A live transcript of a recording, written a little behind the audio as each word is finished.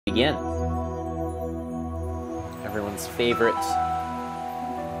Begin. Everyone's favorite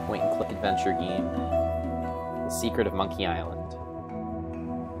point-and-click adventure game, The Secret of Monkey Island.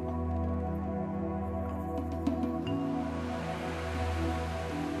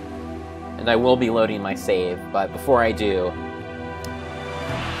 And I will be loading my save, but before I do,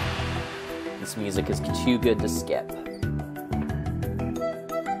 this music is too good to skip.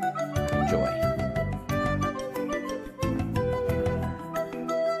 Enjoy.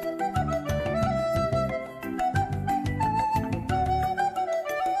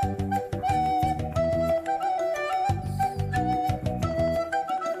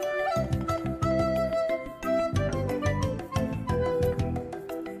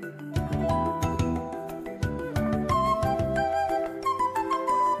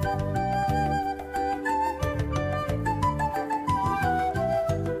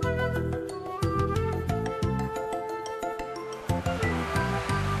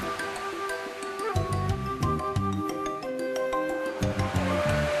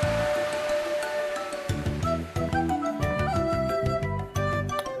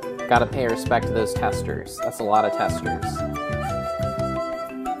 Gotta pay respect to those testers. That's a lot of testers.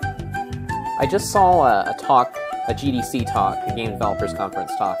 I just saw a talk, a GDC talk, a Game Developers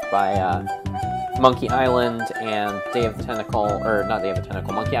Conference talk by Monkey Island and Day of the Tentacle, or not Day of the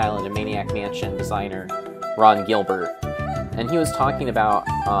Tentacle, Monkey Island and Maniac Mansion designer Ron Gilbert. And he was talking about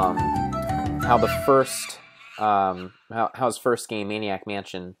how the first, how his first game, Maniac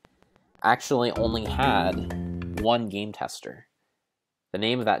Mansion, actually only had one game tester. The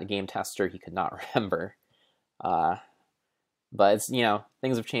name of that game tester he could not remember, but it's, you know,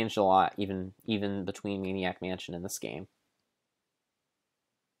 things have changed a lot, even between Maniac Mansion and this game.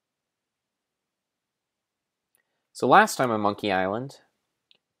 So last time on Monkey Island,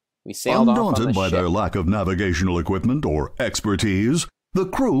 we sailed off on the ship. Undaunted by their lack of navigational equipment or expertise, the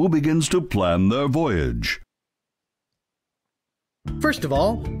crew begins to plan their voyage. First of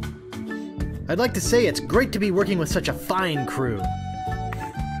all, I'd like to say it's great to be working with such a fine crew.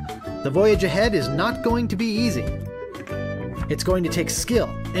 The voyage ahead is not going to be easy. It's going to take skill,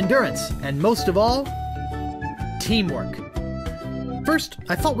 endurance, and most of all, teamwork. First,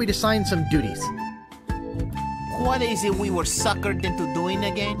 I thought we'd assign some duties. What is it we were suckered into doing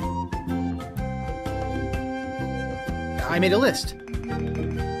again? I made a list.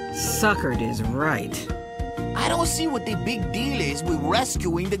 Suckered is right. I don't see what the big deal is with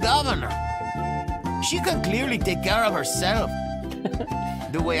rescuing the governor. She can clearly take care of herself.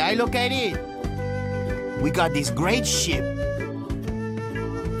 The way I look at it, we got this great ship.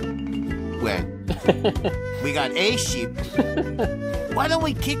 Well, we got a ship. Why don't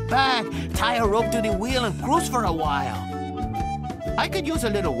we kick back, tie a rope to the wheel, and cruise for a while? I could use a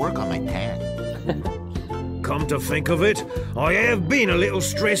little work on my tan. Come to think of it, I have been a little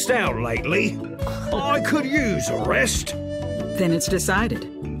stressed out lately. I could use a rest. Then it's decided.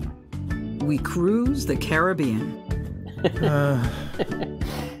 We cruise the Caribbean.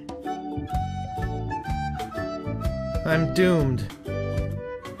 I'm doomed.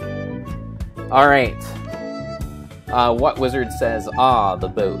 Alright. What Wizard says, ah, the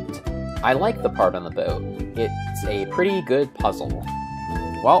boat. I like the part on the boat. It's a pretty good puzzle.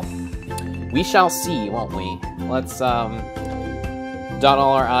 Well, we shall see, won't we? Let's, dot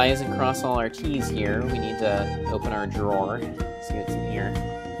all our I's and cross all our T's here. We need to open our drawer. See what's in here.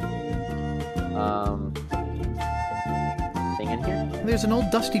 Thing in here? There's an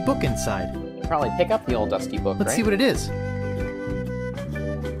old dusty book inside. Probably pick up the old dusty book, Let's right? see what it is.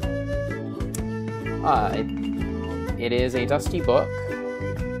 It is a dusty book.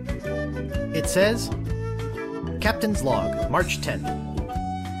 It says, Captain's Log, March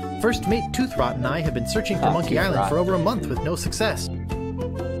 10th. First Mate Toothrot and I have been searching for Monkey Island for over a month with no success.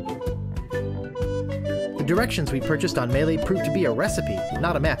 The directions we purchased on Melee proved to be a recipe,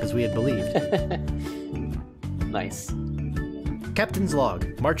 not a map as we had believed. Nice. Captain's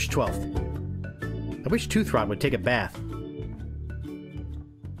Log, March 12th. I wish Toothrot would take a bath.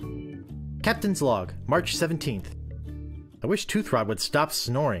 Captain's Log, March 17th. I wish Toothrot would stop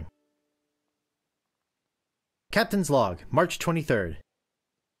snoring. Captain's Log, March 23rd.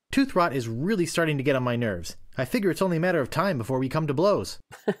 Toothrot is really starting to get on my nerves. I figure it's only a matter of time before we come to blows.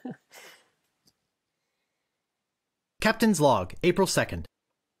 Captain's Log, April 2nd.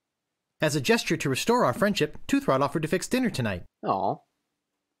 As a gesture to restore our friendship, Toothrot offered to fix dinner tonight. Aw.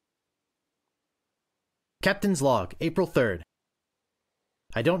 Captain's Log, April 3rd.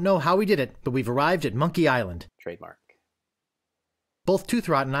 I don't know how we did it, but we've arrived at Monkey Island. Trademark. Both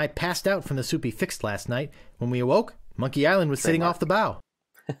Toothrot and I passed out from the soup he fixed last night. When we awoke, Monkey Island was sitting off the bow.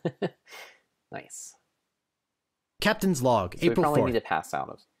 Nice. Captain's Log, So April we probably 4th. need to pass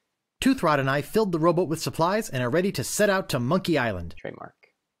out Toothrot and I filled the rowboat with supplies and are ready to set out to Monkey Island. Trademark.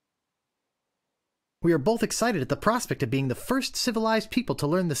 We are both excited at the prospect of being the first civilized people to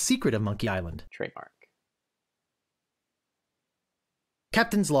learn the secret of Monkey Island. Trademark.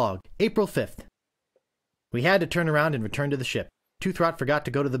 Captain's log, April 5th. We had to turn around and return to the ship. Toothrot forgot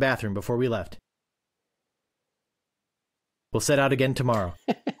to go to the bathroom before we left. We'll set out again tomorrow.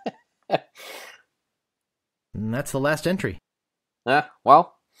 And that's the last entry.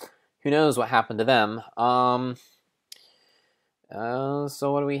 Well, who knows what happened to them.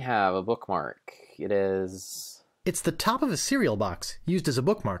 So what do we have? A bookmark. It is... It's the top of a cereal box, used as a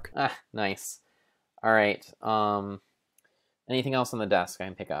bookmark. Nice. Alright, anything else on the desk I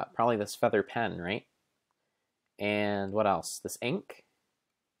can pick up? Probably this feather pen, right? And what else? This ink?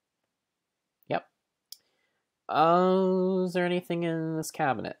 Yep. Is there anything in this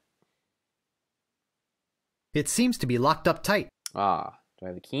cabinet? It seems to be locked up tight. Do I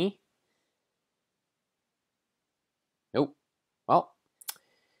have a key? Nope. Well,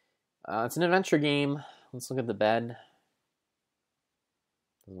 it's an adventure game. Let's look at the bed.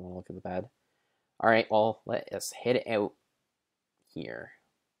 Doesn't want to look at the bed. Alright, well, let us head out here.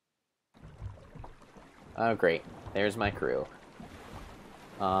 Oh, great. There's my crew.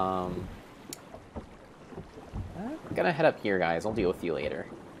 I'm gonna head up here, guys. I'll deal with you later.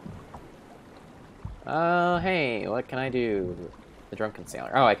 Hey, what can I do? The drunken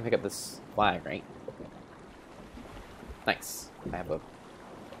sailor. Oh, I can pick up this flag, right? Nice. I have a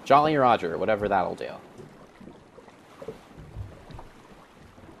Jolly Roger, whatever that'll do.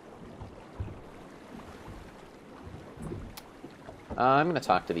 I'm gonna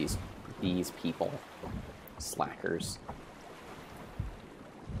talk to these people. Slackers.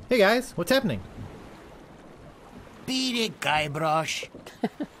 Hey guys, what's happening? Beat it, Guybrush.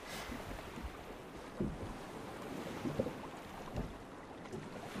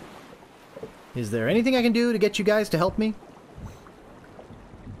 Is there anything I can do to get you guys to help me?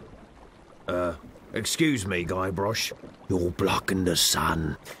 Excuse me, Guybrush. You're blocking the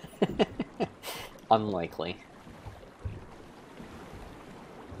sun. Unlikely.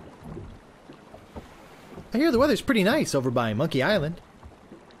 I hear the weather's pretty nice over by Monkey Island.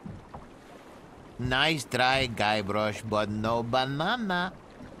 Nice try, Guybrush, but no banana.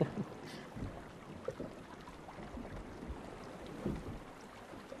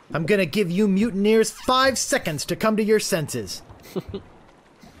 I'm gonna give you mutineers 5 seconds to come to your senses.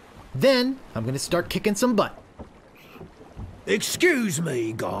 Then, I'm gonna start kicking some butt. Excuse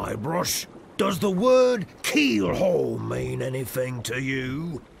me, Guybrush. Does the word keelhole mean anything to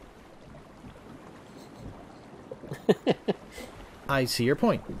you? I see your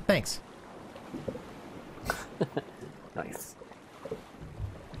point. Thanks. Nice.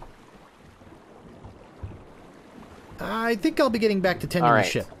 I think I'll be getting back to tending All the right.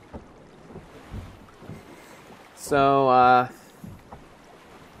 ship. So,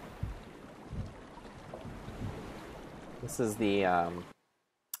 this is the,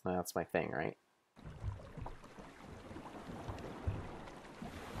 that's my thing, right?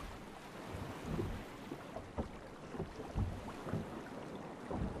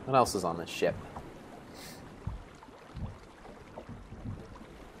 What else is on this ship?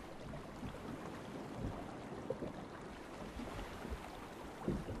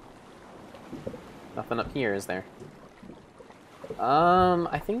 Nothing up here, is there?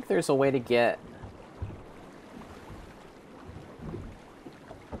 I think there's a way to get...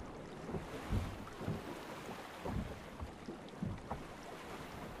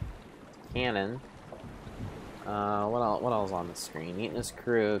 Cannon. What else on the screen? Neatness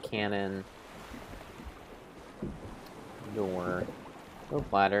crew, cannon, door,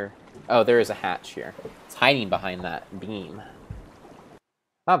 rope ladder. Oh, there is a hatch here. It's hiding behind that beam.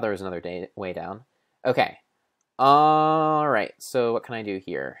 Thought there was another way down. Okay. Alright, so what can I do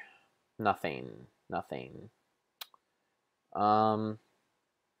here? Nothing. Nothing. Go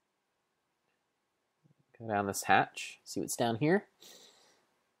down this hatch, see what's down here.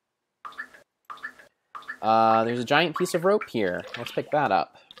 There's a giant piece of rope here. Let's pick that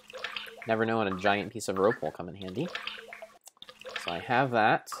up. Never know when a giant piece of rope will come in handy. So I have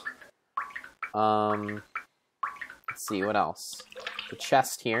that. Let's see, what else? The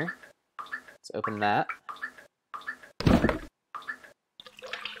chest here. Let's open that.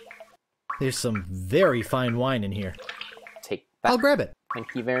 There's some very fine wine in here. Take that. I'll grab it.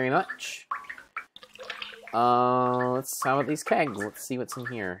 Thank you very much. How about these kegs? Let's see what's in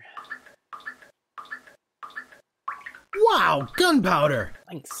here. Wow, gunpowder!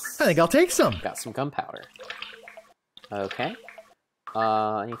 Nice. I think I'll take some. Got some gunpowder. Okay.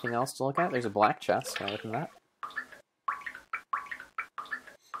 Anything else to look at? There's a black chest. Can I open that?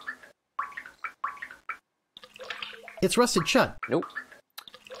 It's rusted shut. Nope.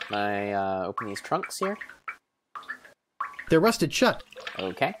 Can I open these trunks here? They're rusted shut.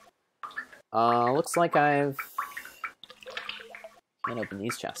 Okay. Looks like I've... Can't open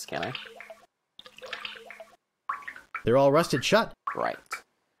these chests, can I? They're all rusted shut. Right.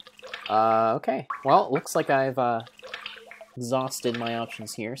 Okay. Well, it looks like I've exhausted my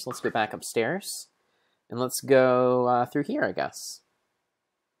options here, so let's go back upstairs. And let's go through here, I guess.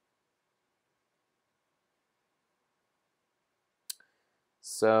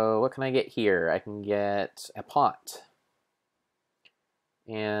 So, what can I get here? I can get a pot.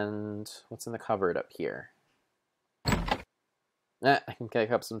 And what's in the cupboard up here? I can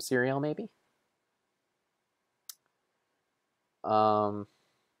pick up some cereal, maybe?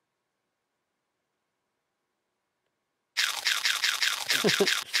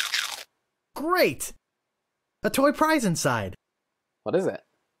 Great! A toy prize inside. What is it?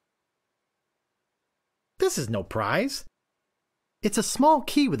 This is no prize. It's a small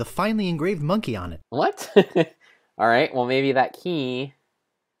key with a finely engraved monkey on it. What? Alright, well maybe that key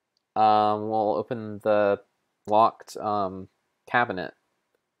will open the locked cabinet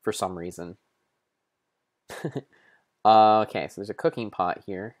for some reason. Okay, so there's a cooking pot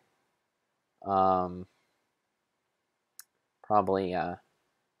here. Probably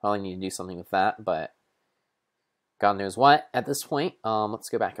need to do something with that, but God knows what at this point. Let's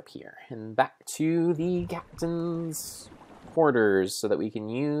go back up here and back to the captain's quarters so that we can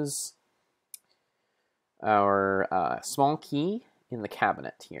use our small key in the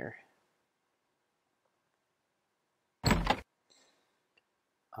cabinet here.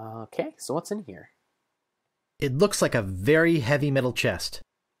 Okay, so what's in here? It looks like a very heavy metal chest.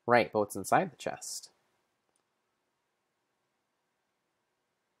 Right, but what's inside the chest?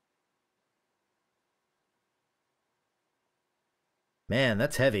 Man,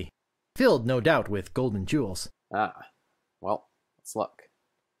 that's heavy. Filled, no doubt, with golden jewels. Ah, well, let's look.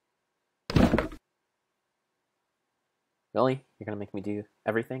 Really? You're gonna make me do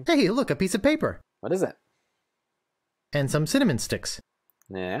everything? Hey, look, a piece of paper. What is it? And some cinnamon sticks.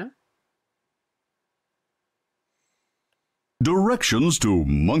 Yeah? Directions to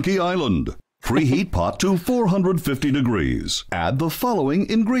Monkey Island. Preheat pot to 450 degrees. Add the following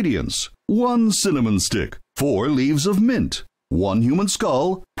ingredients. 1 cinnamon stick, 4 leaves of mint, 1 human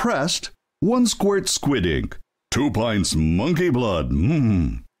skull, pressed, 1 squirt squid ink, 2 pints monkey blood,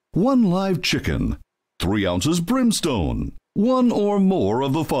 1 live chicken, 3 ounces brimstone, 1 or more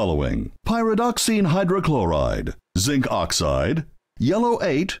of the following. Pyridoxine hydrochloride, zinc oxide, yellow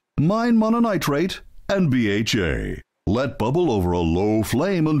 8, mine mononitrate, and BHA. Let bubble over a low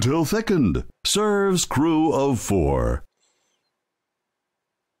flame until thickened. Serves crew of 4.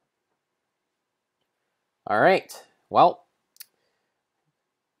 All right. Well,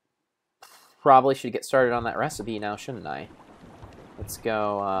 probably should get started on that recipe now, shouldn't I? Let's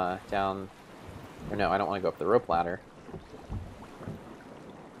go down... Or no, I don't want to go up the rope ladder.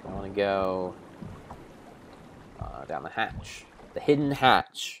 I want to go down the hatch. The hidden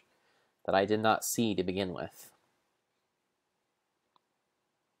hatch that I did not see to begin with.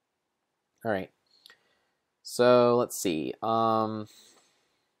 All right. So, let's see.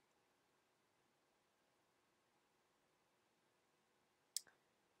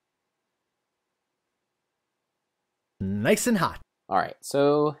 Nice and hot. All right.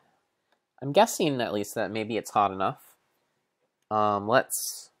 So, I'm guessing at least that maybe it's hot enough.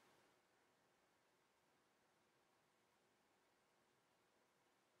 Let's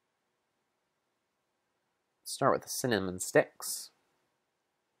start with the cinnamon sticks.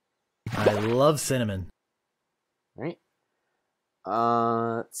 I love cinnamon. All right.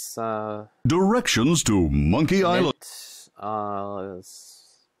 Let's Directions to Monkey Island.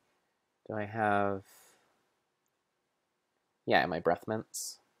 do I have... Yeah, my breath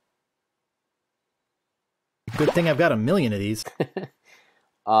mints. Good thing I've got a million of these.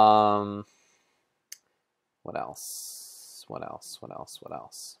 What else? What else? What else? What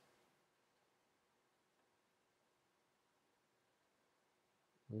else?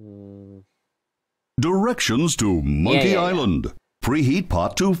 Directions to Monkey Yeah. Island. Preheat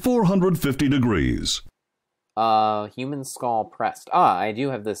pot to 450 degrees. Human skull pressed. Ah, I do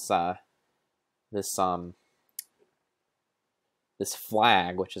have this this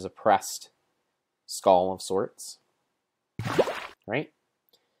flag, which is a pressed skull of sorts. Right?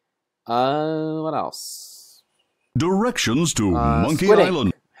 What else? Directions to Monkey squid Island.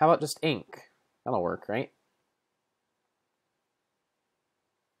 ink. How about just ink? That'll work, right?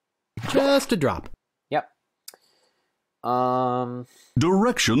 Just a drop. Yep.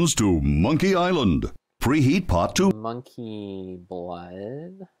 Directions to Monkey Island. Preheat pot to Monkey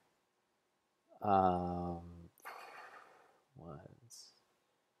blood.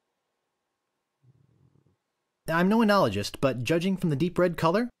 I'm no enologist, but judging from the deep red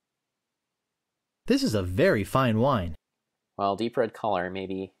color, this is a very fine wine. Well, deep red color,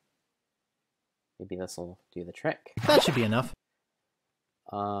 maybe this will do the trick. That should be enough.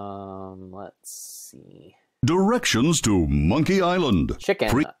 Let's see. Directions to Monkey Island.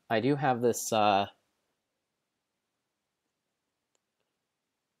 Chicken. I do have this,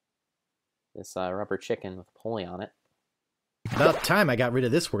 rubber chicken with a pulley on it. About time I got rid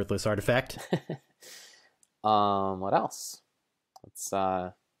of this worthless artifact. What else? Let's,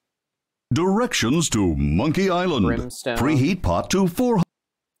 Directions to Monkey Island. Brimstone. Preheat pot to 400.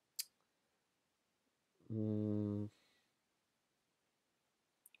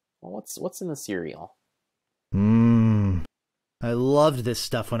 Well, what's in the cereal? I loved this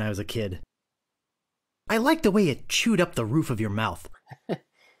stuff when I was a kid. I liked the way it chewed up the roof of your mouth.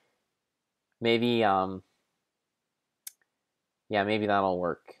 Maybe, yeah, maybe that'll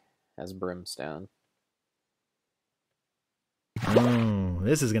work as brimstone.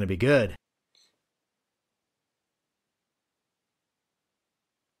 This is gonna be good.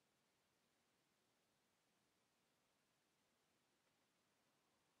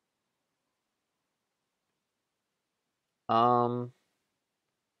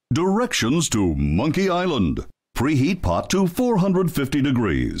 Directions to Monkey Island. Preheat pot to 450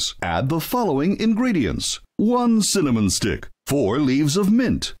 degrees. Add the following ingredients. 1 cinnamon stick, 4 leaves of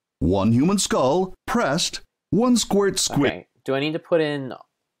mint, 1 human skull, pressed, 1 squirt squid. Okay, do I need to put in,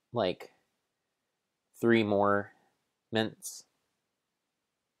 like, 3 more mints?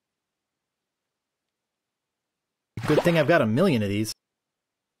 Good thing I've got a million of these.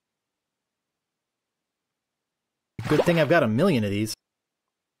 Good thing I've got a million of these.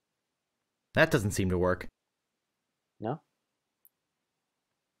 That doesn't seem to work. No?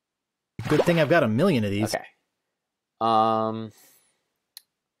 Good thing I've got a million of these. Okay.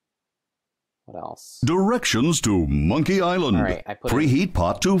 What else? Directions to Monkey Island. All right, I put Preheat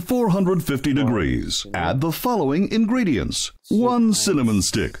pot to 450 degrees. Add the following ingredients. 1 cinnamon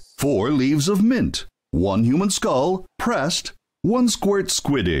stick, 4 leaves of mint, 1 human skull, pressed, 1 squirt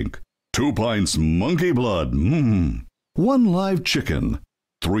squid ink, 2 pints monkey blood, 1 live chicken,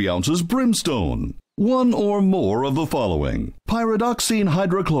 3 ounces brimstone, 1 or more of the following: pyridoxine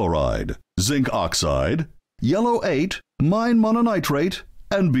hydrochloride, zinc oxide, yellow 8, mine mononitrate,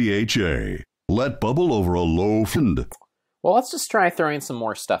 and BHA. Let bubble over a low flame. Well, let's just try throwing some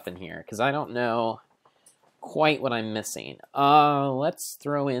more stuff in here, because I don't know quite what I'm missing. Let's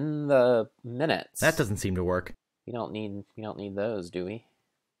throw in the minutes. That doesn't seem to work. We don't need those, do we?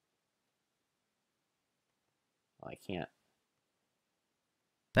 Well, I can't.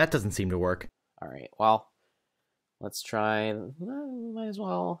 That doesn't seem to work. All right, well, let's try. Might as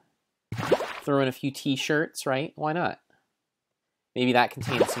well throw in a few t-shirts, right? Why not? Maybe that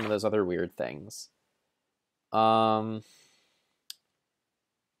contains some of those other weird things. No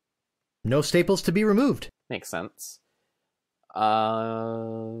staples to be removed. Makes sense. That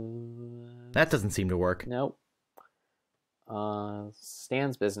doesn't seem to work. Nope.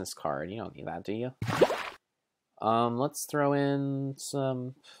 Stan's business card. You don't need that, do you? Let's throw in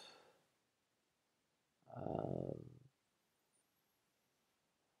some...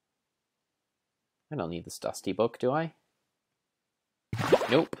 I don't need this dusty book, do I?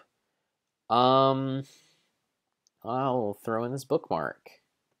 Nope. I'll throw in this bookmark.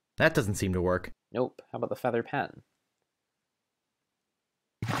 That doesn't seem to work. Nope. How about the feather pen?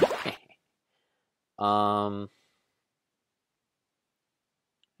 Who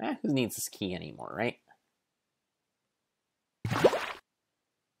needs this key anymore, right?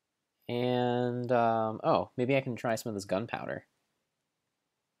 And, oh, maybe I can try some of this gunpowder.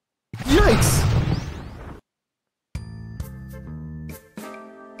 Yikes!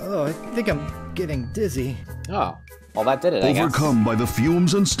 Oh, I think I'm getting dizzy. Oh, well, that did it, I guess. Overcome by the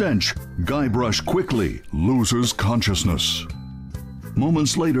fumes and stench, Guybrush quickly loses consciousness.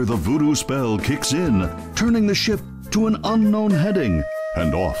 Moments later, the voodoo spell kicks in, turning the ship to an unknown heading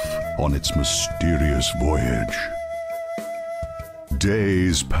and off on its mysterious voyage.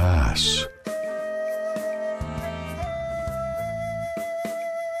 Days pass.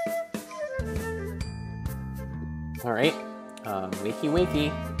 All right, wakey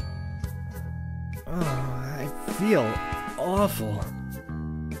wakey. Oh, I feel awful.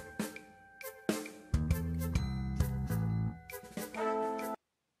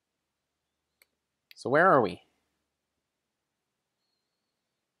 So where are we?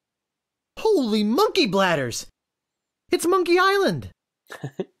 Holy monkey bladders! It's Monkey Island!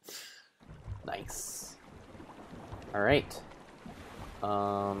 Nice. All right.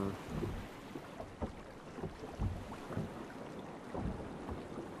 So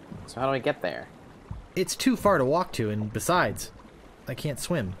how do I get there? It's too far to walk to, and besides, I can't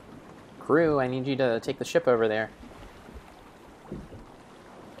swim. Crew, I need you to take the ship over there.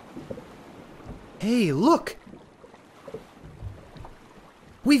 Hey, look!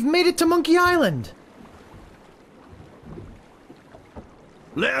 We've made it to Monkey Island!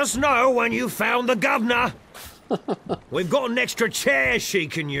 Let us know when you found the governor. We've got an extra chair she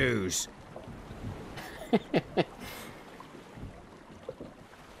can use.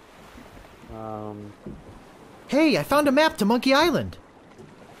 Hey, I found a map to Monkey Island!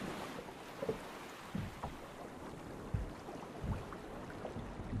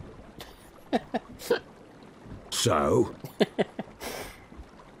 So?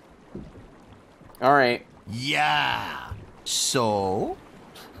 Alright. Yeah. So?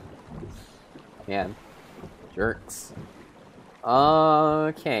 Man. Jerks.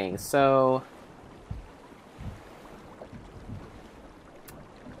 Okay, so...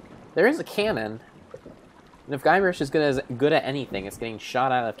 there is a cannon. And if Guybrush is good at anything, it's getting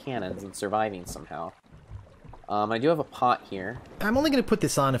shot out of cannons and surviving somehow. I do have a pot here. I'm only going to put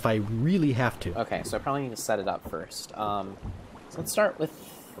this on if I really have to. Okay, so I probably need to set it up first. So let's start with...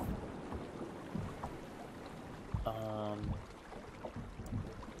 I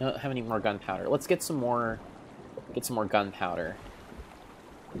don't have any more gunpowder. Let's get some more gunpowder.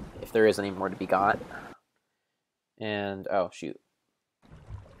 If there is any more to be got. And, oh, shoot.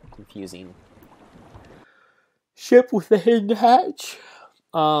 Confusing. Ship with the hidden hatch.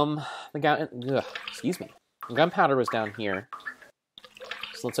 Excuse me. The gunpowder was down here.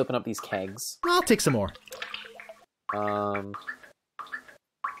 So let's open up these kegs. I'll take some more. And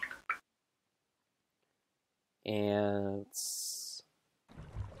let's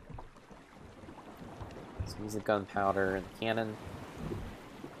use the gunpowder and the cannon.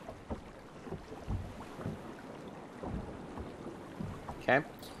 Okay.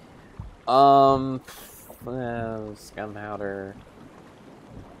 Gunpowder.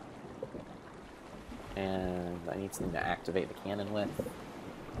 And I need something to activate the cannon with.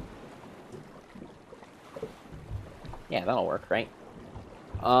 Yeah, that'll work, right?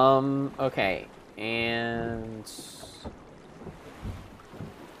 Okay. And...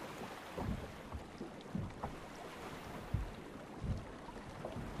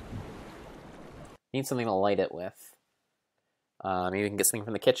 need something to light it with. Maybe we can get something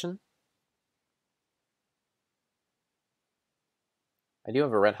from the kitchen? I do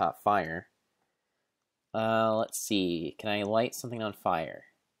have a red-hot fire. Let's see. Can I light something on fire?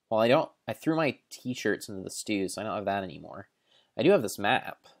 Well, I don't... I threw my t-shirts into the stew, so I don't have that anymore. I do have this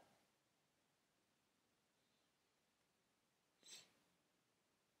map.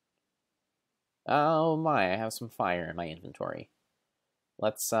 Oh my, I have some fire in my inventory.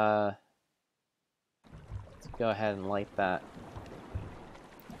 Let's go ahead and light that.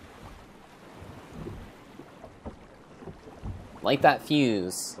 Light that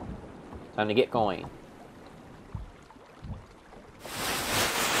fuse. Time to get going.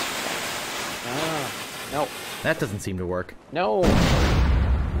 Ah, nope. That doesn't seem to work. No!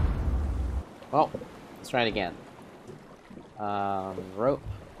 Well, let's try it again. Rope.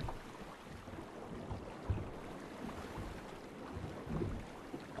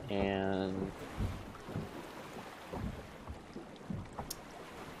 And...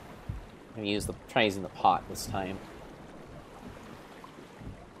 I'm gonna try using the pot this time.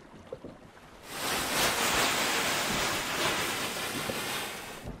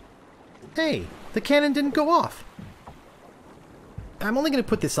 Hey, the cannon didn't go off. I'm only going to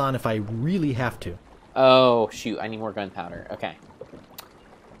put this on if I really have to. Oh, shoot, I need more gunpowder. Okay.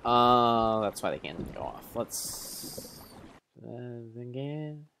 That's why the cannon didn't go off. Let's...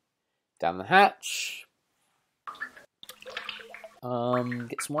 again. Down the hatch.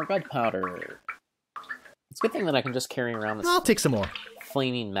 Get some more gunpowder. It's a good thing that I can just carry around this I'll take some more.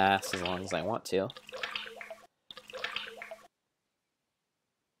 flaming mass as long as I want to.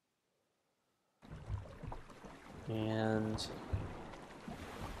 And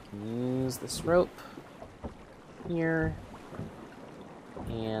use this rope here,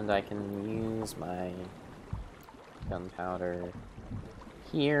 and I can use my gunpowder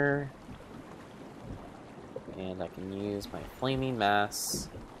here, and I can use my flaming mass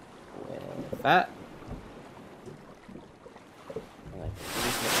with that, and I can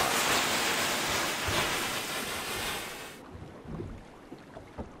use my pot.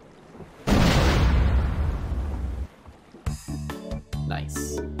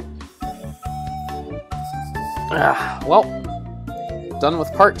 Nice. Well, done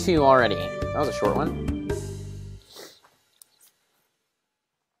with part 2 already. That was a short one.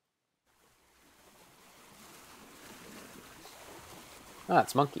 Ah,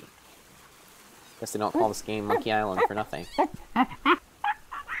 it's Monkey. Guess they don't call this game Monkey Island for nothing.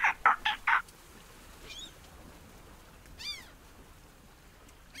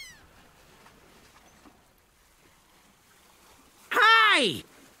 Hi!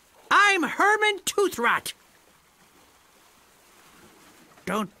 I'm Herman Toothrot.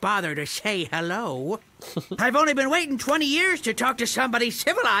 Don't bother to say hello. I've only been waiting 20 years to talk to somebody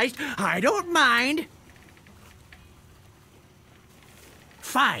civilized. I don't mind.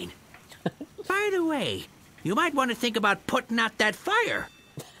 Fine. By the way, you might want to think about putting out that fire.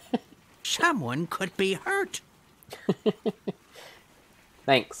 Someone could be hurt.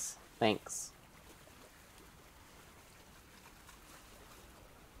 Thanks. Thanks.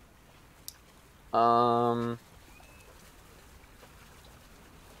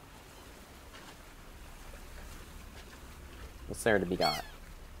 What's there to be got?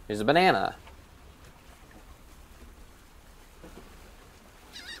 There's a banana.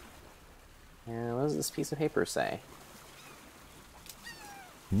 And what does this piece of paper say?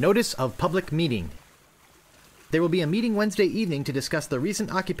 Notice of public meeting. There will be a meeting Wednesday evening to discuss the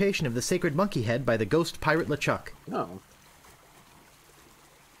recent occupation of the sacred monkey head by the ghost pirate LeChuck. Oh.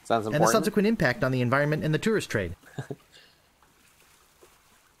 Sounds important. And the subsequent impact on the environment and the tourist trade.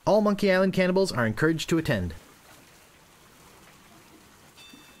 All Monkey Island cannibals are encouraged to attend.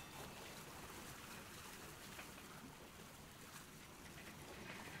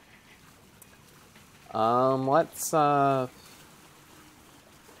 Let's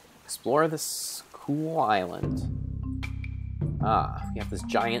explore this cool island. Ah, we have this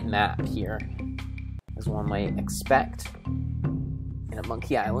giant map here, as one might expect in a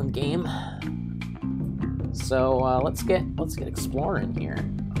Monkey Island game. So let's get exploring here.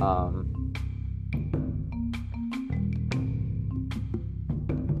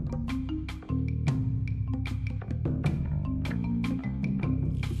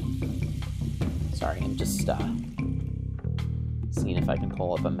 Sorry, I'm just seeing if I can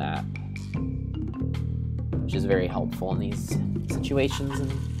pull up a map, which is very helpful in these situations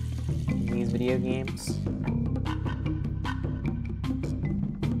and in these video games.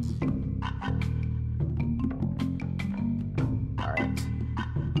 All right.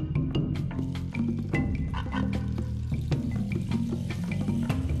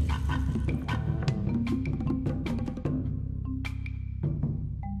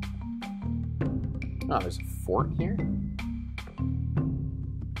 Oh, there's a fort here?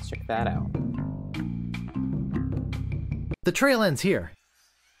 Let's check that out. The trail ends here.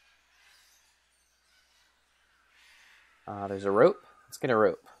 There's a rope. Let's get a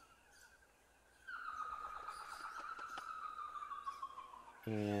rope.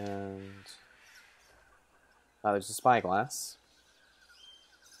 And there's a spyglass.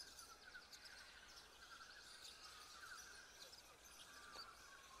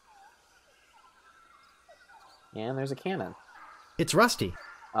 And there's a cannon. It's rusty.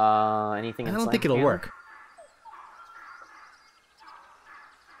 Anything I inside don't think the it'll cannon? work.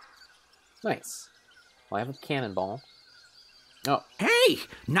 Nice. Well, I have a cannonball. Oh, Hey,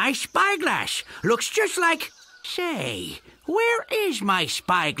 nice spyglass. Looks just like... Say, where is my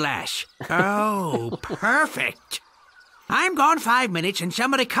spyglass? Oh, perfect. I'm gone 5 minutes and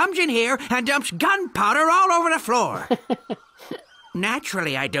somebody comes in here and dumps gunpowder all over the floor.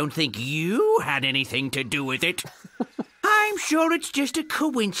 Naturally, I don't think you had anything to do with it. I'm sure it's just a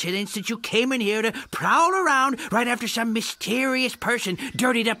coincidence that you came in here to prowl around right after some mysterious person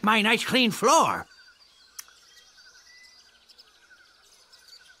dirtied up my nice clean floor.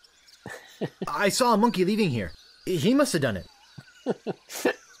 I saw a monkey leaving here. He must have done it.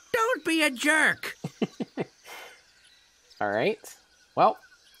 Don't be a jerk. all right. Well,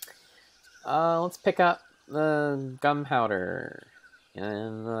 let's pick up the gunpowder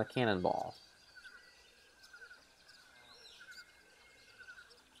and the cannonball.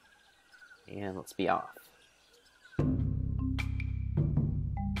 And let's be off.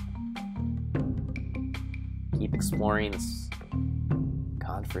 Keep exploring this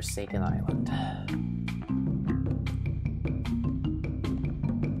godforsaken island.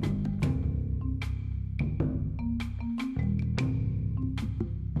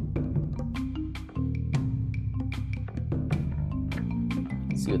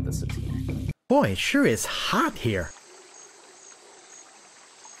 Let's see what this is here. Boy, it sure is hot here.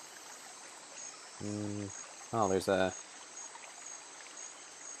 Oh, there's a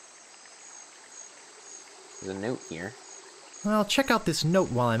note here. Well, check out this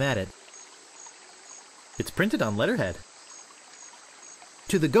note while I'm at it. It's printed on letterhead.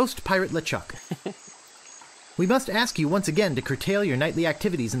 To the ghost pirate LeChuck. We must ask you once again to curtail your nightly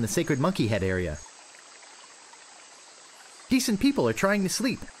activities in the sacred monkey head area. Decent people are trying to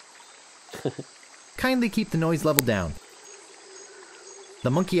sleep. Kindly keep the noise level down.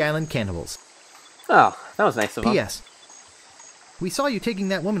 The Monkey Island Cannibals. Oh, that was nice of them. P.S. We saw you taking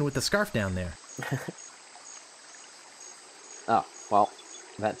that woman with the scarf down there. Oh, well,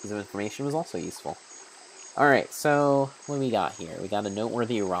 that piece of information was also useful. Alright, so what do we got here? We got a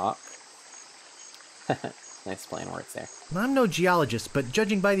noteworthy rock. Nice playing words there. I'm no geologist, but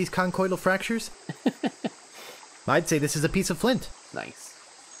judging by these conchoidal fractures, I'd say this is a piece of flint. Nice.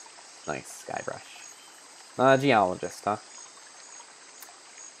 Nice, Skybrush. Geologist, huh?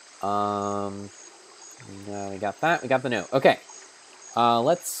 We got that. We got the note. Okay.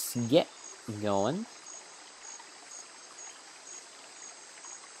 Let's get going.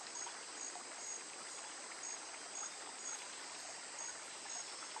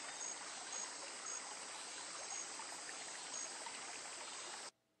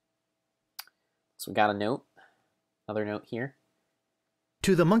 So we got a note. Another note here.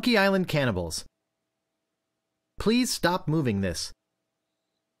 To the Monkey Island Cannibals. Please stop moving this.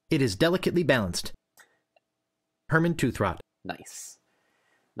 It is delicately balanced. Herman Toothrot. Nice.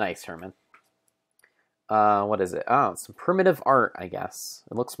 Nice, Herman. What is it? Oh, it's some primitive art, I guess.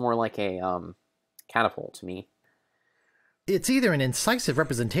 It looks more like a, catapult to me. It's either an incisive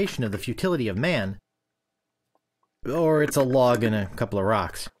representation of the futility of man, or it's a log and a couple of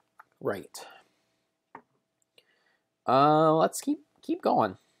rocks. Right. Let's keep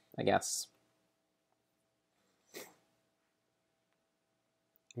going, I guess.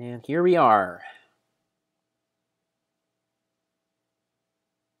 And here we are.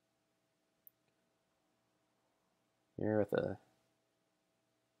 Here with a...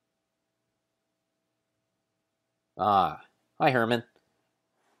 Ah. Hi, Herman.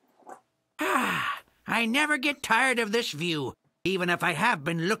 I never get tired of this view, even if I have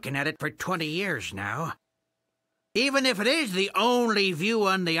been looking at it for 20 years now. Even if it is the only view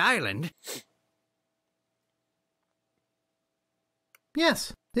on the island.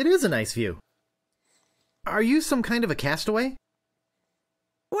 Yes, it is a nice view. Are you some kind of a castaway?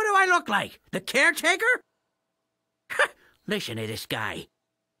 What do I look like? The caretaker? Listen to this guy.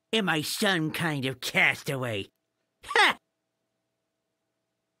 Am I some kind of castaway? Ha!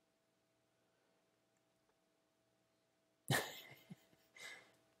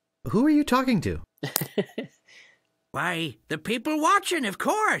 Who are you talking to? Why, the people watching, of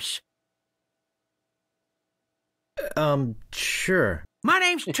course. Sure. My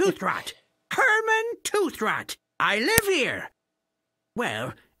name's Toothrot. Herman Toothrot. I live here.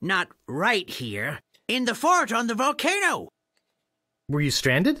 Well, not right here. In the fort on the volcano. Were you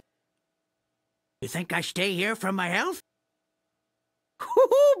stranded? You think I stay here for my health?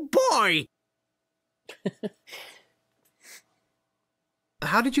 Oh, boy!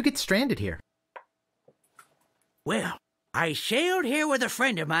 How did you get stranded here? Well, I sailed here with a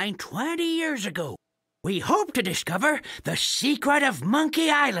friend of mine 20 years ago. We hoped to discover the secret of Monkey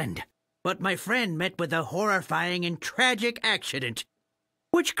Island. But my friend met with a horrifying and tragic accident,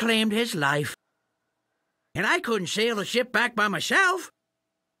 which claimed his life. And I couldn't sail the ship back by myself.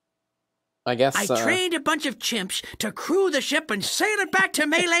 I guess, I trained a bunch of chimps to crew the ship and sail it back to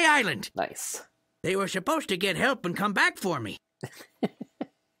Malay Island. Nice. They were supposed to get help and come back for me.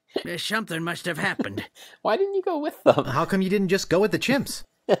 Something must have happened. Why didn't you go with them? How come you didn't just go with the chimps?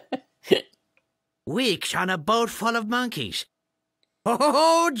 Weeks on a boat full of monkeys.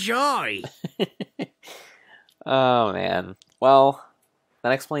 Oh, joy! Oh, man. Well,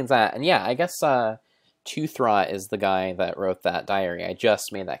 that explains that. And yeah, I guess Toothrot is the guy that wrote that diary. I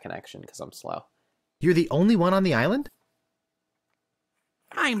just made that connection because I'm slow. You're the only one on the island?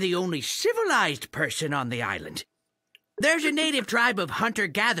 I'm the only civilized person on the island. There's a native tribe of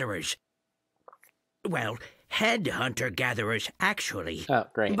hunter-gatherers. Well, head hunter-gatherers, actually. Oh,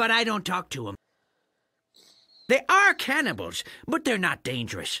 great. But I don't talk to them. They are cannibals, but they're not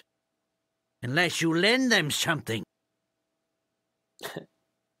dangerous. Unless you lend them something.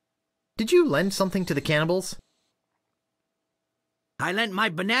 Did you lend something to the cannibals? I lent my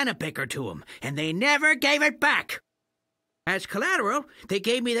banana picker to them, and they never gave it back. As collateral, they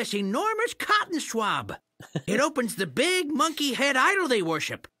gave me this enormous cotton swab. It opens the big monkey head idol they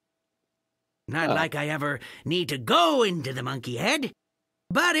worship. Not like I ever need to go into the monkey head.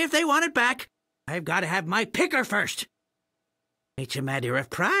 But if they want it back, I've got to have my picker first. It's a matter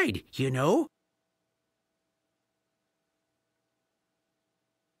of pride, you know.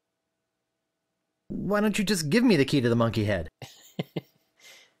 Why don't you just give me the key to the monkey head?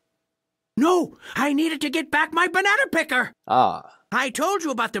 No, I needed to get back my banana picker. Ah. I told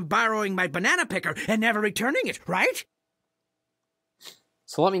you about them borrowing my banana picker and never returning it, right?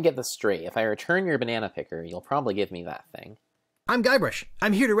 So let me get this straight. If I return your banana picker, you'll probably give me that thing. I'm Guybrush.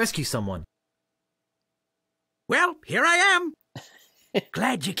 I'm here to rescue someone. Well, here I am.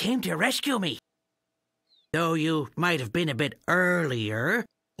 Glad you came to rescue me. Though you might have been a bit earlier.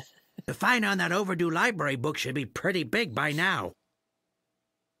 The fine on that overdue library book should be pretty big by now.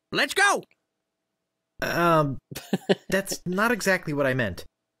 Let's go! That's not exactly what I meant.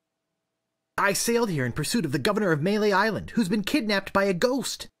 I sailed here in pursuit of the governor of Melee Island, who's been kidnapped by a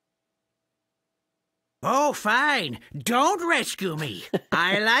ghost. Oh, fine. Don't rescue me.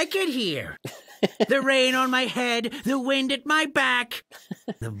 I like it here. The rain on my head, the wind at my back,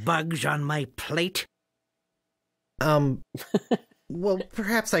 the bugs on my plate. Well,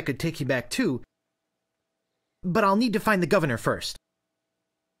 perhaps I could take you back too. But I'll need to find the governor first.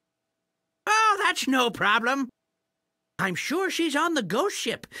 Oh, that's no problem. I'm sure she's on the ghost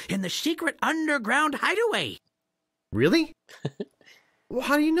ship in the secret underground hideaway. Really? Well,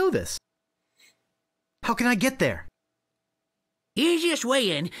 how do you know this? How can I get there? Easiest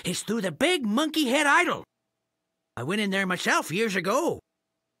way in is through the big monkey head idol. I went in there myself years ago.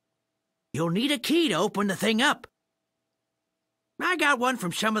 You'll need a key to open the thing up. I got one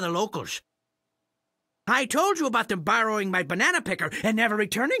from some of the locals. I told you about them borrowing my banana picker and never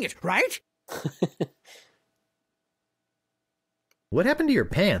returning it, right? What happened to your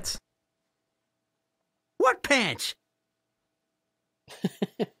pants? What pants?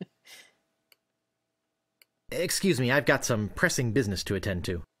 Excuse me, I've got some pressing business to attend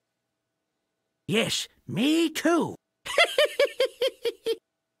to. Yes, me too.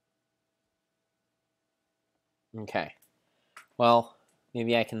 Okay. Well,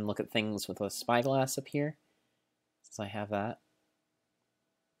 maybe I can look at things with a spyglass up here, since I have that.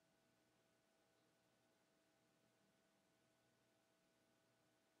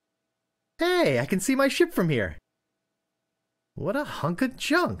 Hey, I can see my ship from here. What a hunk of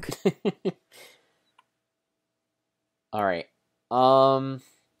junk. All right.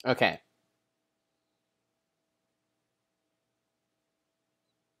 Okay.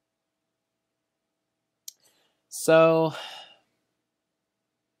 So, let's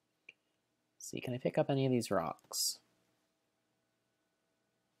see, can I pick up any of these rocks?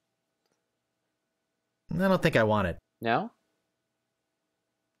 I don't think I want it. No?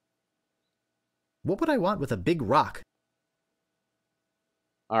 What would I want with a big rock?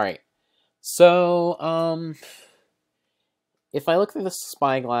 All right. So, if I look through the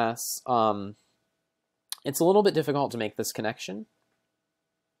spyglass, it's a little bit difficult to make this connection.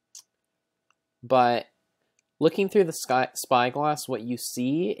 But looking through the spyglass, what you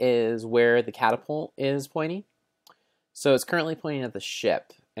see is where the catapult is pointing. So it's currently pointing at the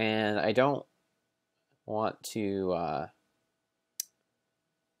ship, and I don't want to...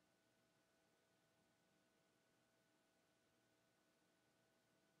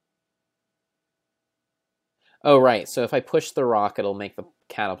 Oh, right. So if I push the rock, it'll make the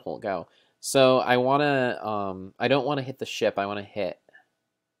catapult go. So I want to, I don't want to hit the ship. I want to hit,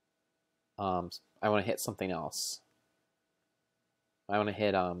 something else. I want to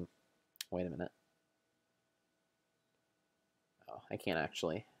hit, wait a minute. Oh, I can't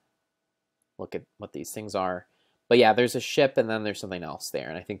actually look at what these things are. But yeah, there's a ship and then there's something else there.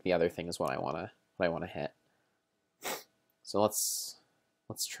 And I think the other thing is what I want to hit. So let's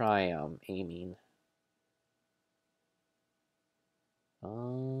try, aiming.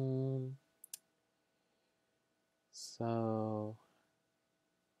 So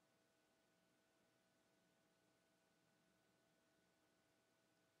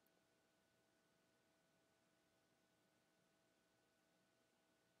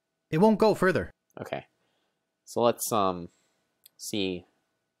It won't go further. okay. So let's see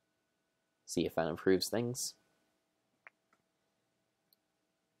if that improves things.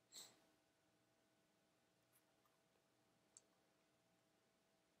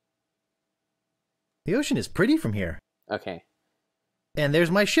 The ocean is pretty from here. Okay. And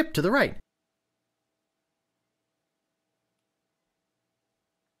there's my ship to the right.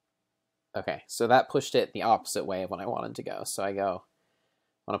 Okay, so that pushed it the opposite way of when I wanted to go. So I want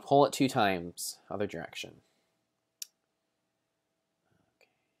to pull it 2 times, other direction. Okay.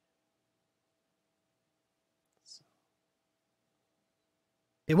 So.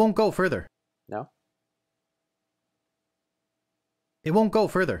 It won't go further. No? It won't go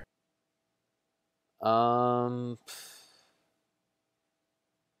further.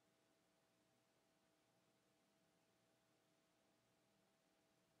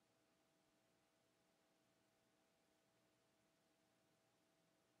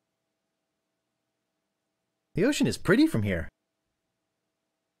 The ocean is pretty from here.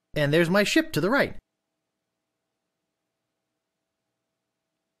 And there's my ship to the right.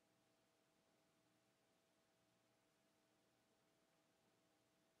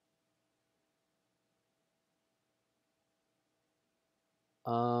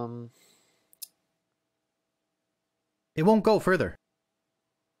 It won't go further.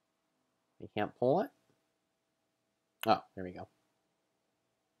 You can't pull it? Oh, there we go.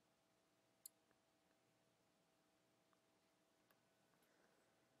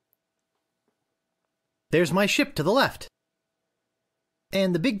 There's my ship to the left.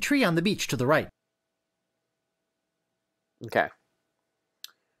 And the big tree on the beach to the right. Okay.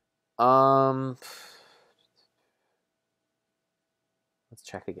 Let's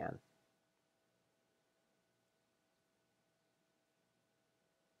check again.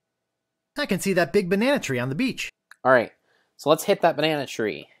 I can see that big banana tree on the beach. All right. So let's hit that banana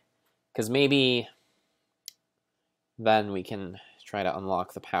tree. Because maybe then we can try to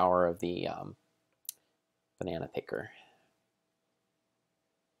unlock the power of the banana picker.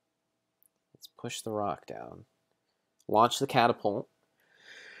 Let's push the rock down. Launch the catapult.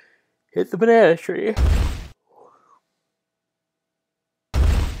 Hit the banana tree.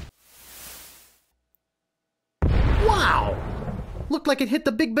 Wow! Looked like it hit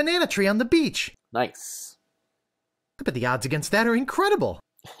the big banana tree on the beach. Nice. I bet the odds against that are incredible.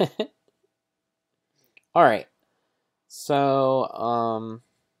 All right. So,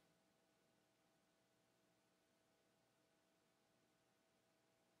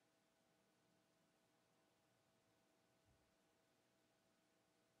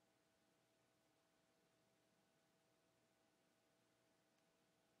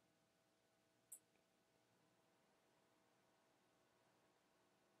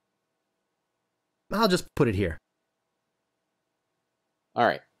 I'll just put it here. all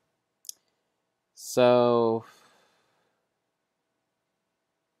right. So,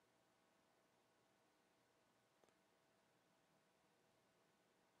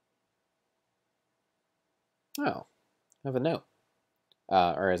 oh, I have a note.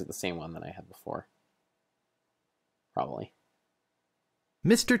 Or is it the same one that I had before? Probably.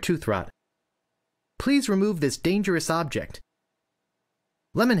 Mr. Toothrot, please remove this dangerous object.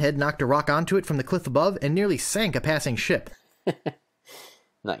 Lemonhead knocked a rock onto it from the cliff above and nearly sank a passing ship.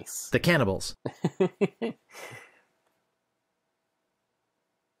 Nice. The cannibals.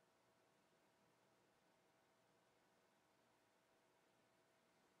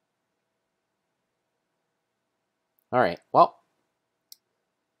 All right. Well,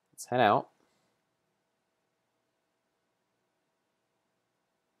 let's head out.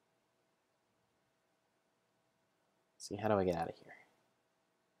 See, how do I get out of here?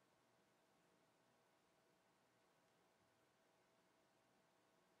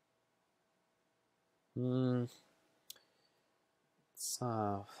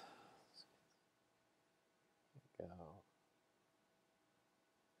 So, go.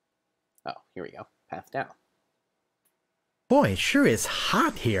 Oh, here we go. Path down. Boy, it sure is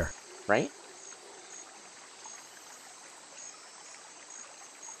hot here. Right?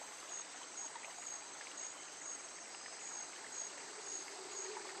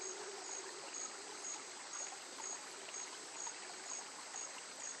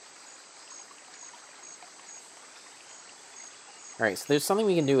 Alright, so there's something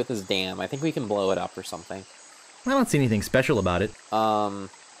we can do with this dam. I think we can blow it up or something. I don't see anything special about it.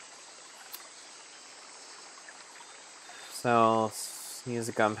 So, use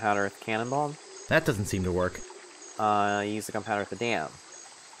the gunpowder with the cannonball. That doesn't seem to work. Use the gunpowder with the dam.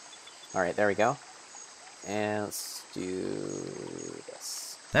 Alright, there we go. And let's do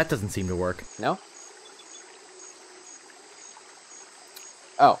this. That doesn't seem to work. No?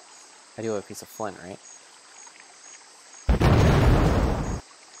 Oh, I do have a piece of flint, right?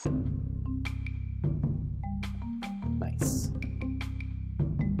 Nice.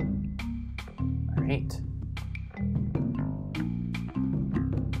 Alright.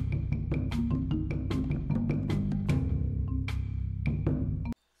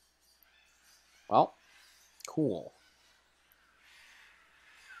 Well, cool.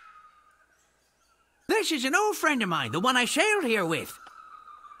 This is an old friend of mine, the one I sailed here with.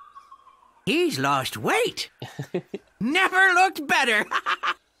 He's lost weight. Never looked better.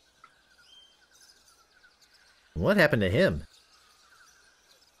 What happened to him?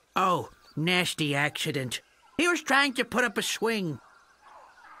 Oh, nasty accident. He was trying to put up a swing.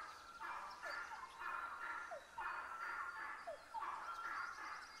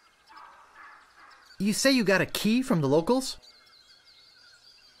 You say you got a key from the locals?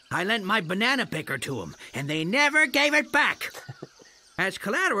 I lent my banana picker to them, and they never gave it back. As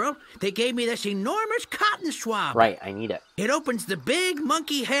collateral, they gave me this enormous cotton swab. Right, I need it. It opens the big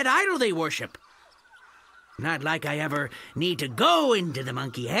monkey head idol they worship. Not like I ever need to go into the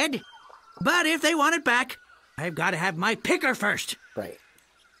monkey head. But if they want it back, I've got to have my picker first. Right.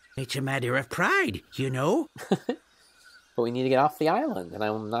 It's a matter of pride, you know. But But we need to get off the island, and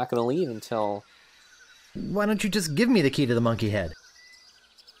I'm not going to leave until... Why don't you just give me the key to the monkey head?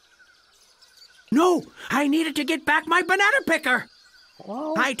 No, I needed to get back my banana picker.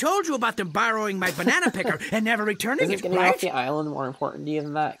 Well, I told you about them borrowing my banana picker and never returning isn't it, getting right? off the island more important to you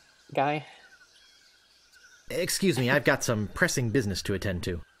than that guy? Excuse me, I've got some pressing business to attend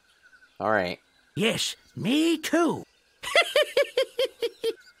to. All right. Yes, me too.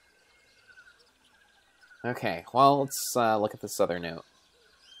 Okay, well, let's look at this other note.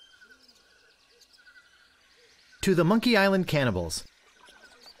 To the Monkey Island cannibals.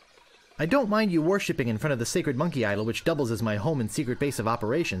 I don't mind you worshipping in front of the sacred monkey idol which doubles as my home and secret base of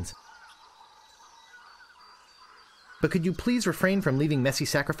operations. But could you please refrain from leaving messy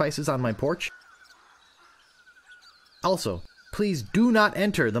sacrifices on my porch? Also, please do not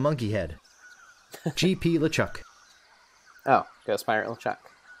enter the monkey head. G.P. LeChuck. Oh, Ghost Pirate LeChuck.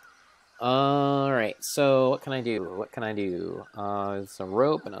 Alright, so what can I do? What can I do? It's a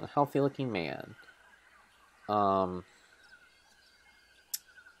rope and an unhealthy looking man. Can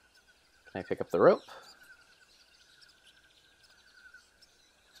I pick up the rope?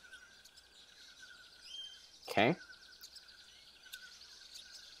 Okay.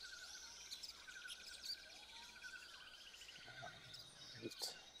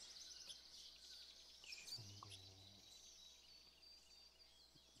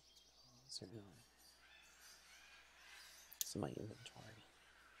 It's in my inventory.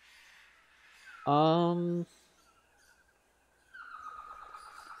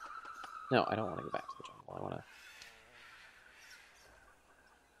 No, I don't want to go back to the jungle. I want to...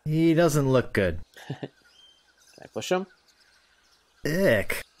 He doesn't look good. Can I push him?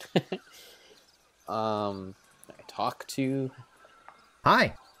 Ick. I talk to...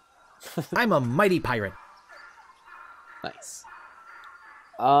 Hi. I'm a mighty pirate. Nice.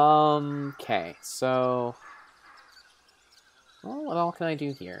 Okay, so... Well, what all can I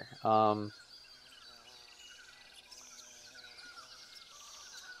do here?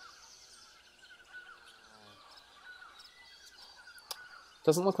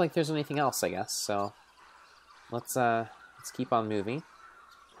 Doesn't look like there's anything else, I guess, so... Let's keep on moving.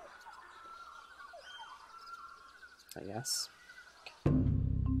 I guess.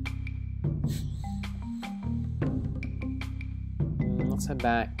 Let's head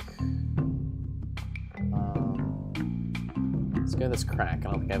back. Let's go to this crack.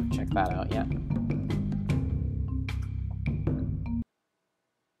 I don't think I've checked that out yet.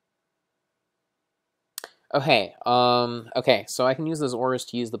 Okay, okay, so I can use those oars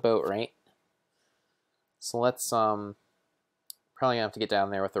to use the boat, right? So let's, probably gonna have to get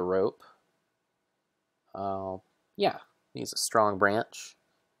down there with a rope. Yeah, use a strong branch.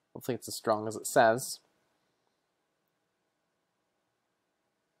 Hopefully it's as strong as it says.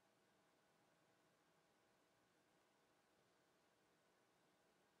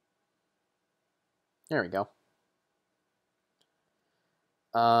 There we go.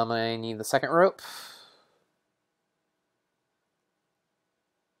 I need the second rope.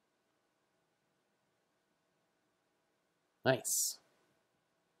 Nice.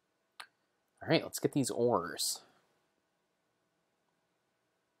 All right, let's get these oars.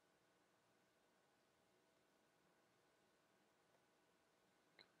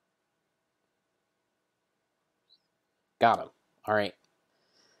 Got him. All right.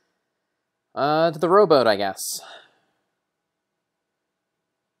 To the rowboat, I guess.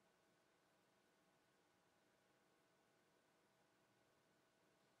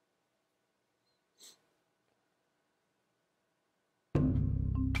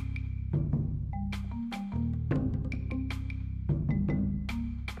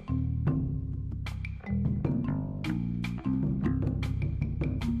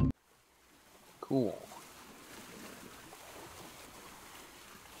 Cool.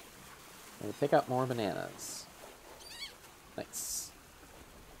 And pick up more bananas. Nice.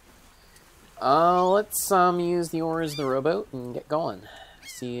 Let's use the oars of the rowboat and get going.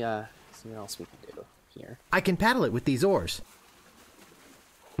 See what else we can do here. I can paddle it with these oars.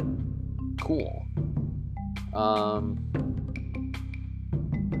 Cool.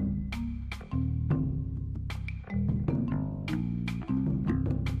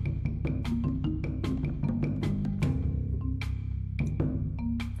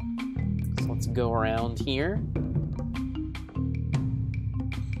 Let's go around here.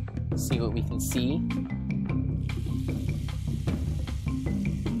 See what we can see.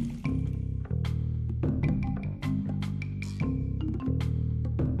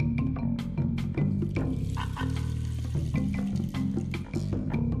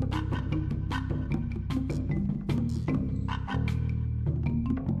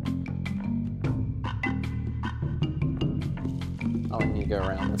 go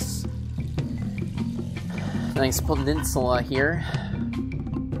around this nice peninsula here.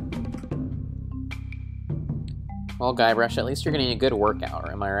 Well, Guybrush, at least you're getting a good workout,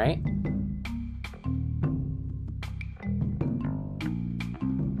 am I right?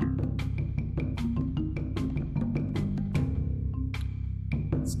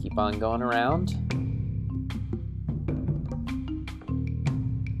 Let's keep on going around.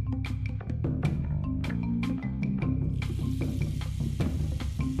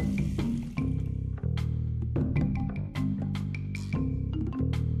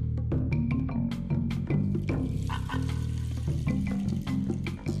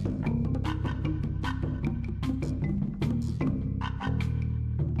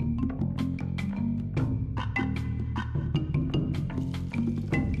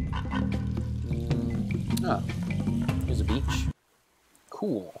 Oh, here's a beach.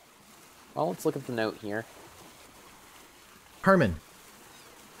 Cool. Well, let's look at the note here. Herman,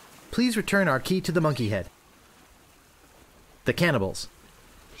 please return our key to the monkey head. The cannibals.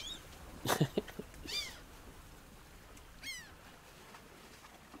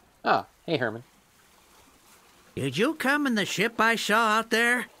 Ah, hey Herman. Did you come in the ship I saw out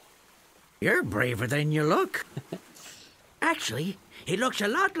there? You're braver than you look. Actually, it looks a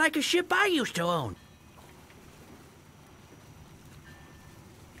lot like a ship I used to own.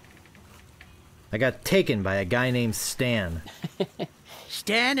 I got taken by a guy named Stan.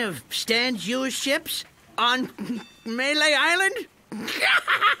 Stan of Stan's used ships on Melee Island?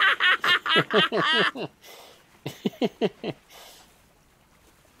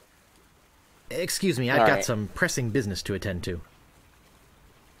 Excuse me, I've All got right. some pressing business to attend to.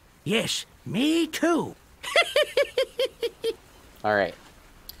 Yes, me too. All right.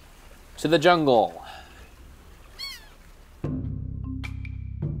 To the jungle.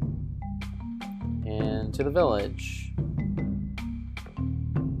 And to the village.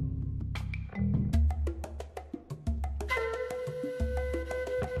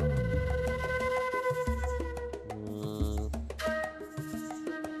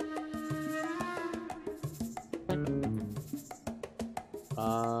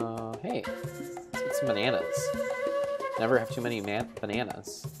 Hey, let's get some bananas. Never have too many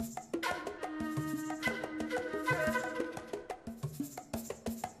bananas.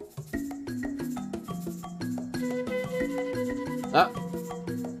 Oh,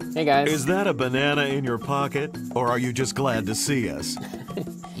 hey guys. Is that a banana in your pocket, or are you just glad to see us?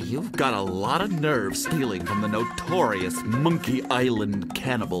 You've got a lot of nerve stealing from the notorious Monkey Island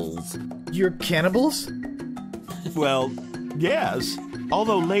cannibals. You're cannibals? Well, yes.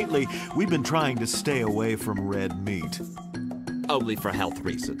 Although lately, we've been trying to stay away from red meat. Only for health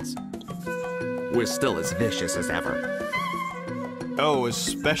reasons. We're still as vicious as ever. Oh,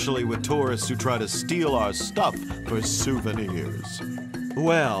 especially with tourists who try to steal our stuff for souvenirs.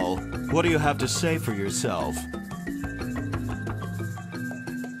 Well, what do you have to say for yourself?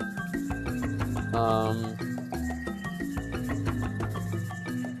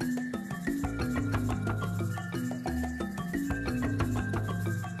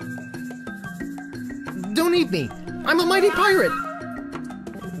 Don't eat me! I'm a mighty pirate!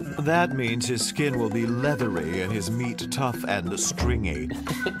 That means his skin will be leathery and his meat tough and stringy.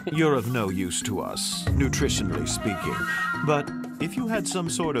 You're of no use to us, nutritionally speaking. But if you had some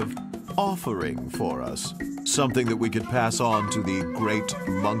sort of offering for us, something that we could pass on to the great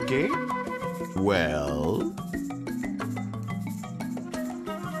monkey, well...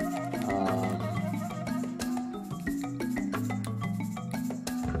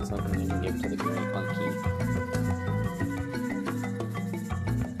 Something you can give to the great monkey.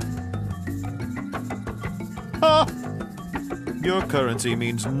 Ha! Your currency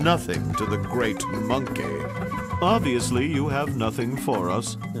means nothing to the great monkey. Obviously, you have nothing for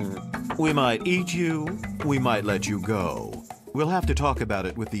us. We might eat you, we might let you go. We'll have to talk about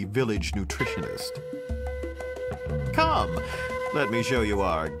it with the village nutritionist. Come, let me show you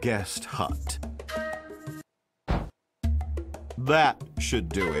our guest hut. That should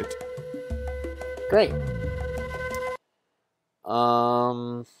do it. Great.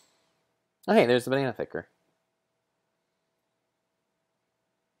 Oh, hey, there's the banana picker.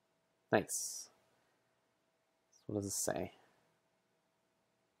 Nice. What does this say?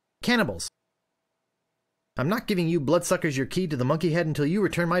 Cannibals. I'm not giving you bloodsuckers your key to the monkey head until you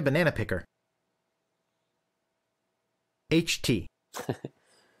return my banana picker. HT.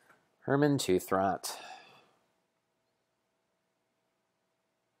 Herman Toothrot.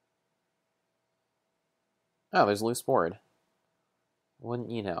 Oh, there's a loose board. Wouldn't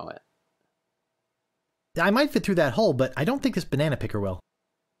you know it? I might fit through that hole, but I don't think this banana picker will.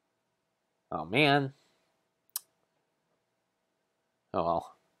 Oh, man. Oh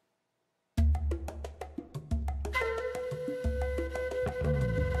well.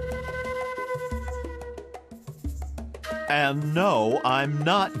 And no, I'm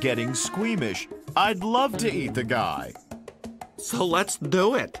not getting squeamish. I'd love to eat the guy. So let's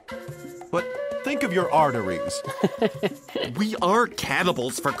do it. But think of your arteries. We are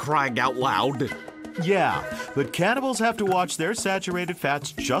cannibals, for crying out loud. Yeah, but cannibals have to watch their saturated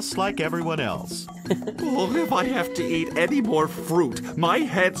fats just like everyone else. Oh, if I have to eat any more fruit, my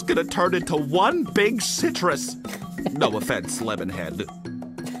head's gonna turn into one big citrus. No offense, Lemonhead.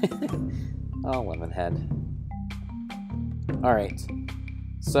 Oh, Lemonhead. Alright.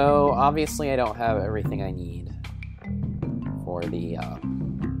 So, obviously I don't have everything I need for the,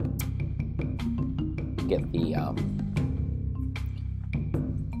 get the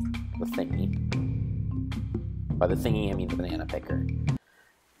thingy. By the thingy, I mean the banana picker.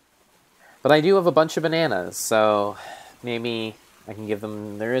 But I do have a bunch of bananas, so maybe I can give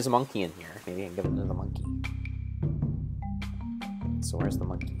them... There is a monkey in here. Maybe I can give them to the monkey. So where's the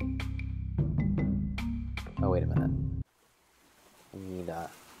monkey? Oh, wait a minute. I need,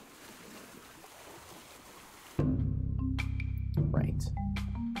 Right.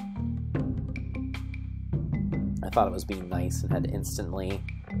 I thought it was being nice and had instantly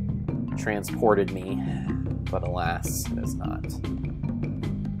transported me, but alas, it is not.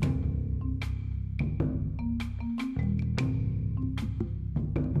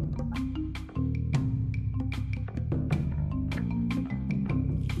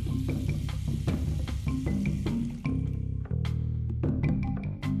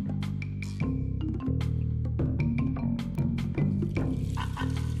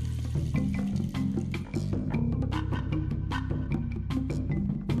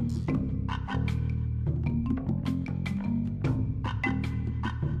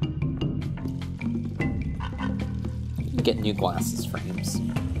 Get new glasses frames.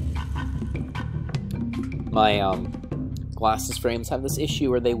 My glasses frames have this issue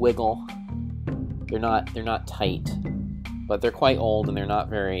where they wiggle. They're not tight, but they're quite old and they're not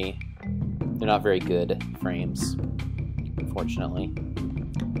very good frames, unfortunately.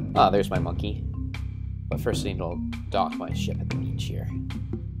 Ah, there's my monkey. But first I need to dock my ship at the beach here.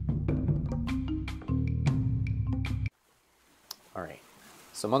 Alright.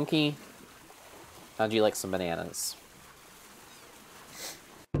 So monkey, how'd you like some bananas?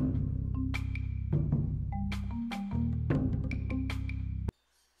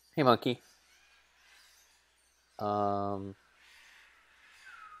 Hey, monkey.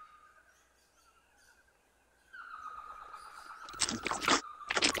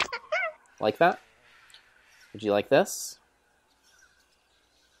 Like that? Would you like this?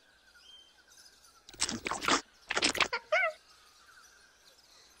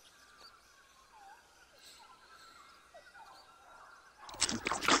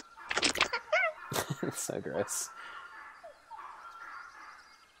 It's so gross.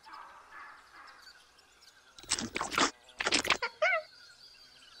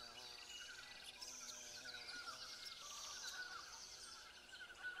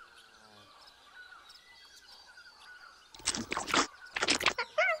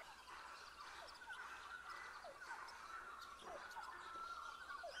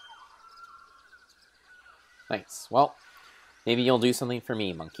 Nice. Well, maybe you'll do something for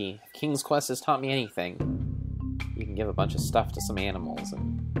me, monkey. If King's Quest has taught me anything, you can give a bunch of stuff to some animals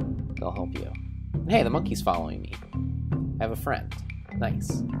and they'll help you. And hey, the monkey's following me. I have a friend.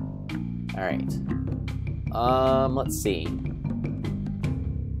 Nice. Alright. Let's see.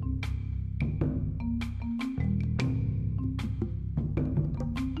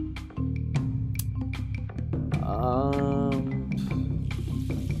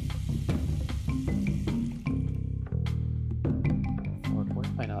 Where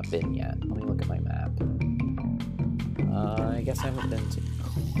have I not been yet? Let me look at my map. I guess I haven't been to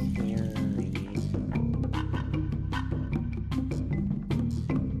Cleary.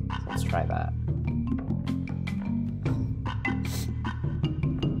 Let's try that.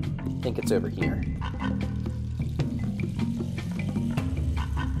 I think it's over here.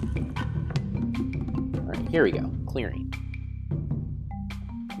 Alright, here we go. Clearing.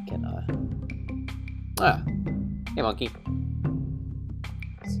 We can, hey, monkey.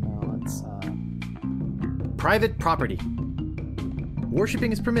 So let's, Private property.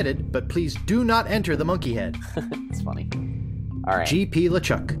 Worshipping is permitted, but please do not enter the monkey head. It's funny. Alright. G.P.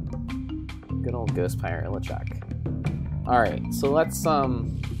 LeChuck. Good old Ghost Pirate LeChuck. Alright, so let's,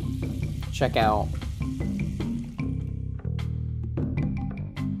 check out...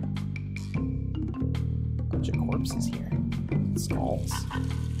 bunch of corpses here. Skulls.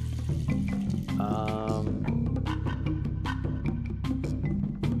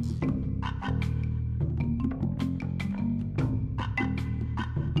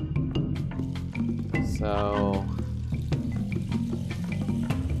 So...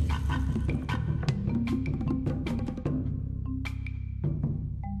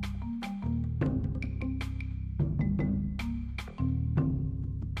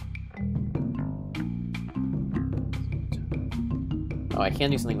 Oh, I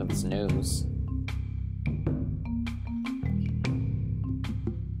can do something with its nose.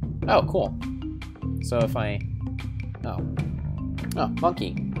 Oh, cool. So if I... Oh. Oh,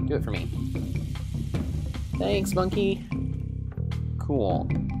 monkey. Do it for me. Thanks, monkey. Cool.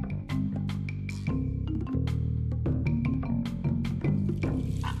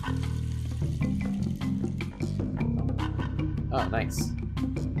 Oh, nice.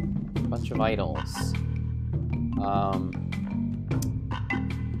 Bunch of idols.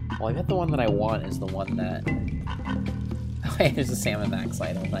 Well, I bet the one that I want is the one that... Hey, there's a Salmon Max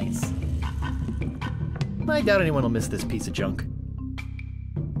idol. Nice. I doubt anyone will miss this piece of junk.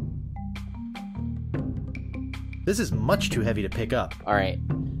 This is much too heavy to pick up. Alright.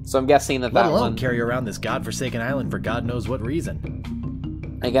 So I'm guessing that Let that alone one... carry around this godforsaken island for God knows what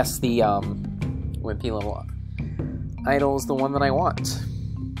reason. I guess the, wimpy little idol is the one that I want.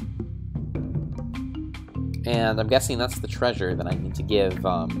 And I'm guessing that's the treasure that I need to give,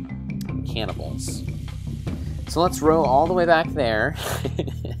 cannibals. So let's row all the way back there.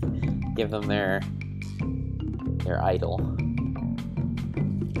 Give them their idol.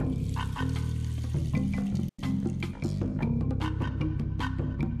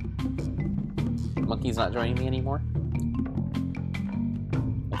 Monkey's not joining me anymore?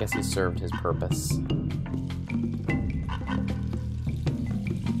 I guess he served his purpose.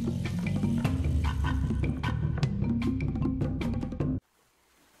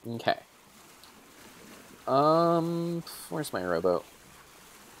 Okay. Where's my rowboat?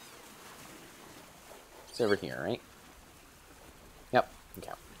 It's over here, right? Yep,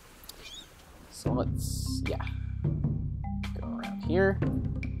 okay. So let's, yeah. Go around here.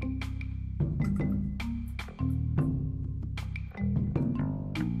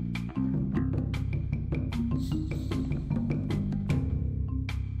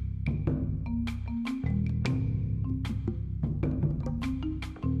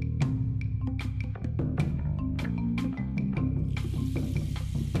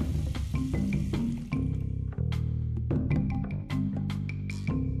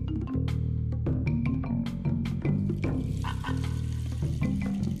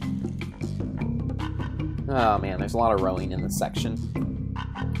 Oh man, there's a lot of rowing in this section.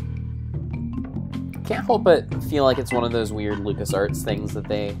 Can't help but feel like it's one of those weird LucasArts things that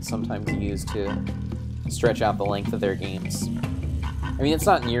they sometimes use to stretch out the length of their games. I mean, it's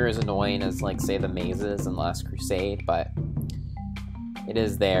not near as annoying as, like, say, the mazes in Last Crusade, but it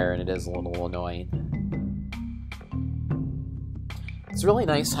is there, and it is a little annoying. It's really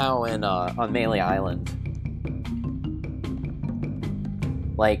nice how in, on Melee Island,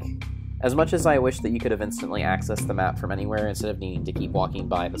 like, as much as I wish that you could have instantly accessed the map from anywhere instead of needing to keep walking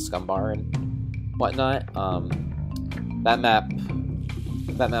by the scum bar and whatnot, that map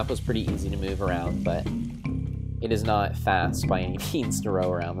was pretty easy to move around, but it is not fast by any means to row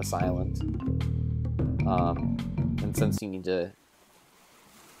around this island. And since you need to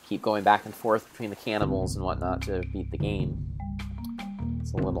keep going back and forth between the cannibals and whatnot to beat the game,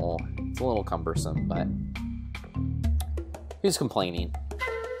 it's a little cumbersome, but who's complaining?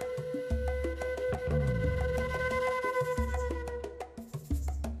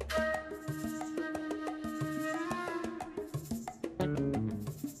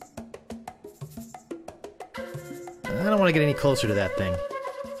 I don't want to get any closer to that thing.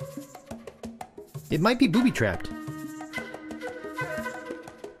 It might be booby-trapped.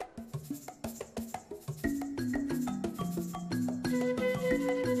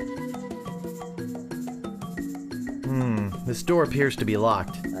 This door appears to be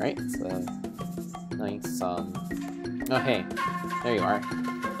locked. Alright, so... nice, oh hey, there you are.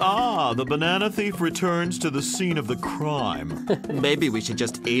 Ah, the banana thief returns to the scene of the crime. Maybe we should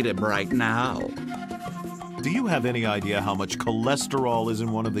just eat him right now. Do you have any idea how much cholesterol is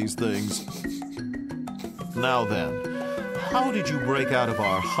in one of these things? Now then, how did you break out of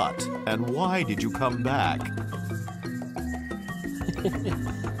our hut, and why did you come back?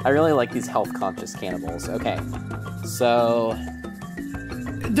 I really like these health-conscious cannibals. Okay, so...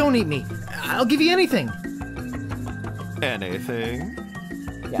 Don't eat me! I'll give you anything! Anything?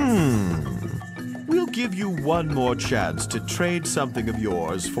 Yes. We'll give you one more chance to trade something of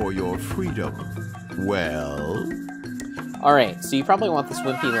yours for your freedom. Well? Alright, so you probably want this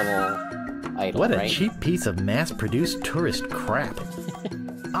wimpy little idol, What a right? cheap piece of mass-produced tourist crap.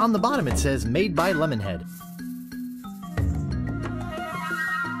 On the bottom it says, made by Lemonhead.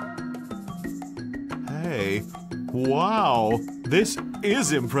 say, wow, this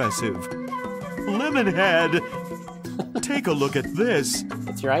is impressive. Lemonhead, take a look at this.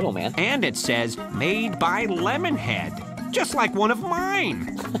 It's your idol, man. And it says, made by Lemonhead, just like one of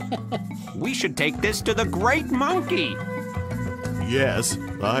mine. We should take this to the Great Monkey. Yes,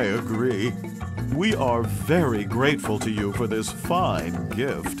 I agree. We are very grateful to you for this fine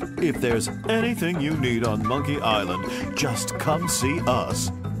gift. If there's anything you need on Monkey Island, just come see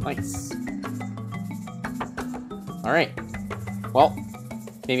us. Nice. Alright. Well,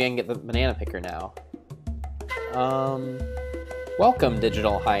 maybe I can get the banana picker now. Welcome,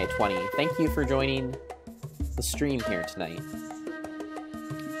 Digital High 20. Thank you for joining the stream here tonight.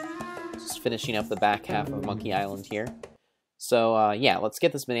 Just finishing up the back half of Monkey Island here. So, yeah, let's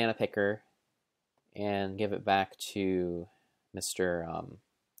get this banana picker and give it back to Mr.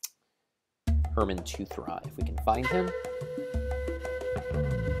 Herman Toothrot, if we can find him.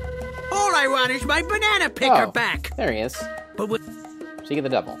 All I want is my banana picker Oh, back. There he is. But So you get the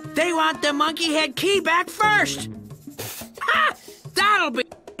double. they want the monkey head key back first. Ha! That'll be...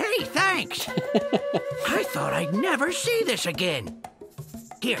 Hey, thanks. I thought I'd never see this again.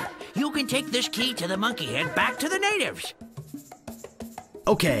 Here, you can take this key to the monkey head back to the natives.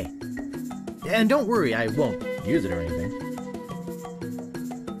 Okay. And don't worry, I won't use it or anything.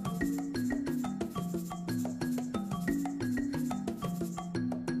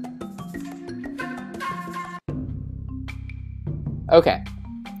 Okay.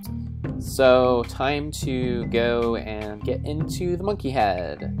 So, time to go and get into the monkey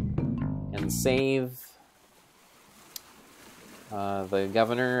head and save the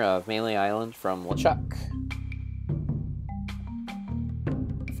governor of Melee Island from LeChuck.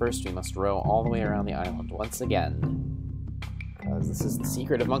 First, we must row all the way around the island once again, because this is the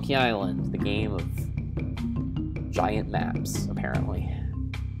secret of Monkey Island, the game of giant maps, apparently.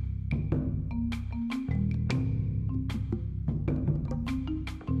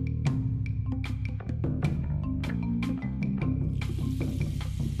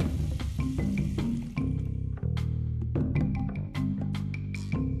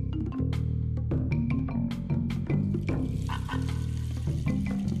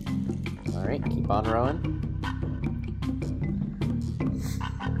 Keep on rowing.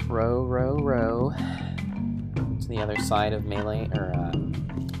 Row, row, row to the other side of Melee, or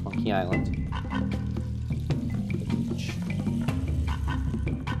Monkey Island. The beach.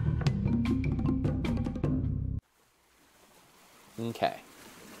 Okay.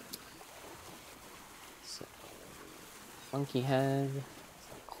 So, Monkey Head,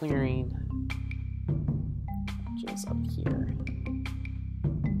 clearing, which is up here.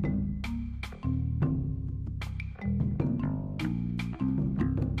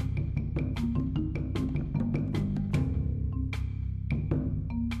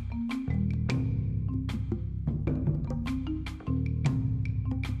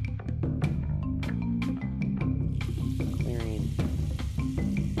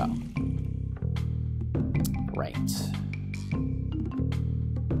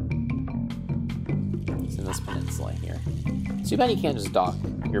 Too bad you can't just dock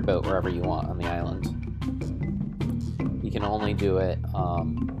your boat wherever you want on the island. You can only do it,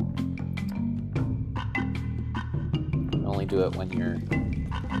 when you're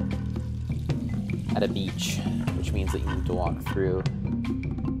at a beach, which means that you need to walk through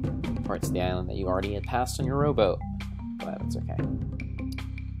parts of the island that you already had passed on your rowboat. But it's okay.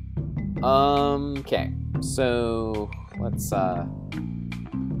 Okay, so let's,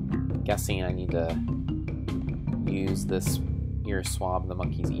 guessing I need to use this ear swab the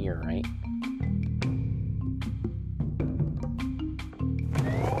monkey's ear, right?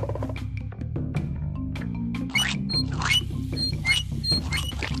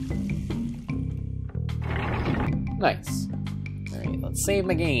 Nice. Alright, let's save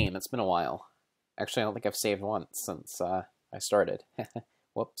my game. It's been a while. Actually, I don't think I've saved once since I started.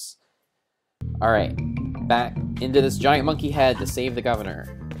 Whoops. Alright, back into this giant monkey head to save the governor.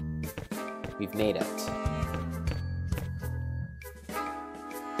 We've made it.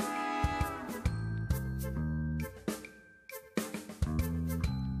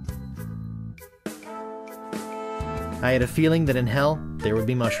 I had a feeling that in hell, there would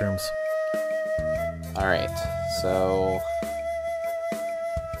be mushrooms. Alright, so...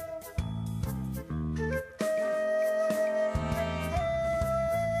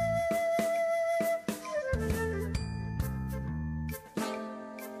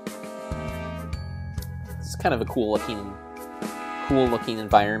 this is kind of a cool looking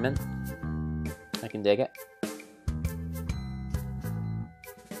environment. I can dig it.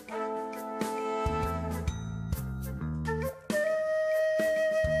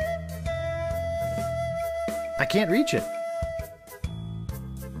 I can't reach it.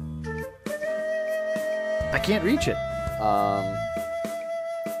 I can't reach it.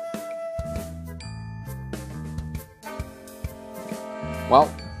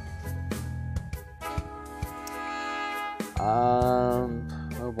 Well.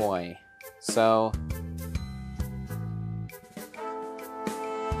 Oh boy. So.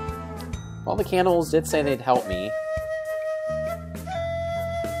 Well, the cannibals did say they'd help me.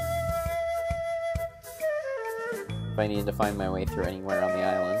 If I needed to find my way through anywhere on the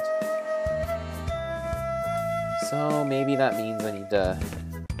island. So maybe that means I need to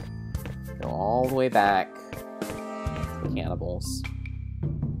go all the way back to the cannibals.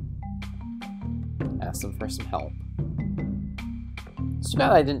 Ask them for some help. It's too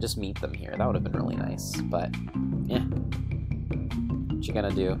bad I didn't just meet them here. That would have been really nice, but yeah. What you gonna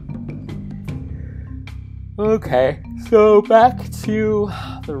do? Okay, so back to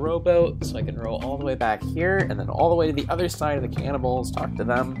the rowboat, so I can row all the way back here, and then all the way to the other side of the cannibals, talk to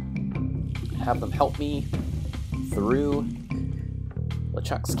them, have them help me through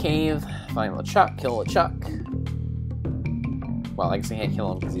LeChuck's cave, find LeChuck, kill LeChuck. Well, I guess I can't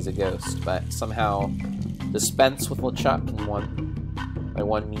kill him because he's a ghost, but somehow dispense with LeChuck by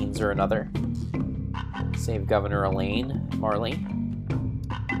one means or another. Save Governor Marley.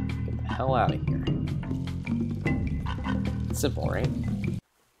 Get the hell out of here. Simple, right?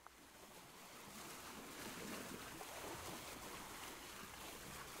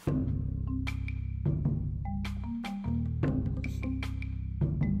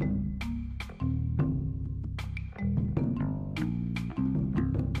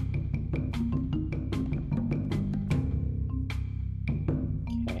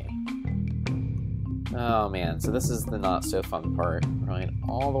 Okay. Oh man, so this is the not so fun part. We're going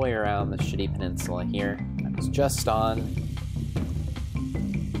all the way around the shitty peninsula here. I was just on.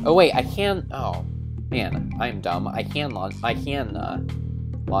 Oh wait, I can. Oh man, I'm dumb. I can lodge my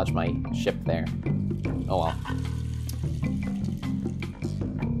ship there. Oh well.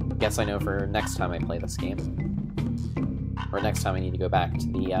 Guess I know for next time I play this game, or next time I need to go back to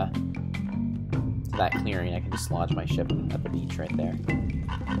the to that clearing. I can just lodge my ship at the beach right there,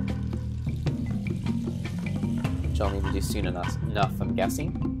 which I'll need to do soon enough. I'm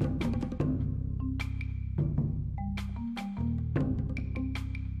guessing.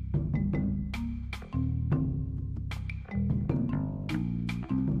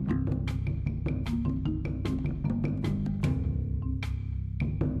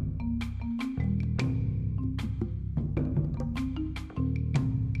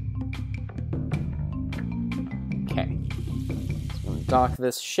 Okay, so I'm gonna dock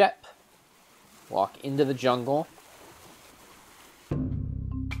this ship, walk into the jungle.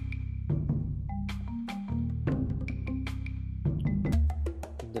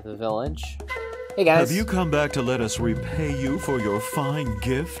 Into the village. Hey guys. Have you come back to let us repay you for your fine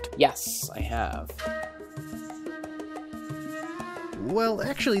gift? Yes, I have. Well,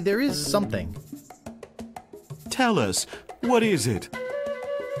 actually, there is something. Tell us, what is it?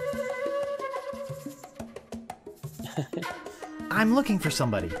 I'm looking for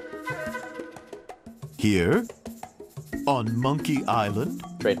somebody. Here? On Monkey Island?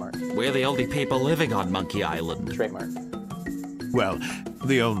 Trademark. We're the only people living on Monkey Island. Trademark. Well,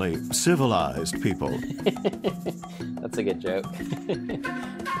 the only civilized people. That's a good joke.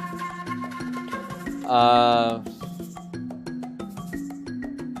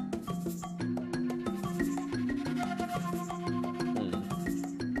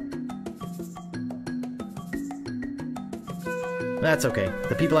 That's okay.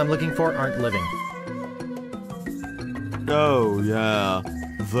 The people I'm looking for aren't living. Oh, yeah.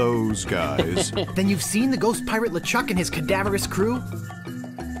 Those guys. Then you've seen the ghost pirate LeChuck and his cadaverous crew?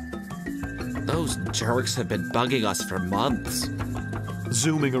 Those jerks have been bugging us for months.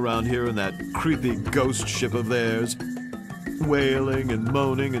 Zooming around here in that creepy ghost ship of theirs. Wailing and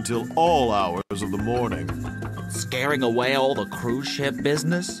moaning until all hours of the morning. Scaring away all the cruise ship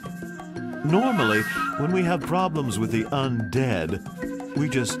business? Normally, when we have problems with the undead, we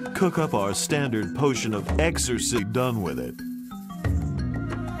just cook up our standard potion of ecstasy, done with it.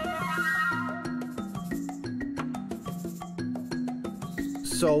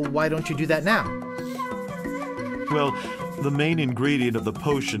 So why don't you do that now? Well, the main ingredient of the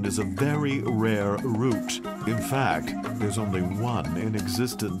potion is a very rare root. In fact, there's only one in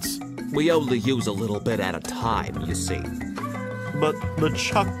existence. We only use a little bit at a time, you see. But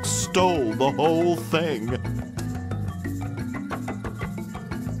LeChuck stole the whole thing.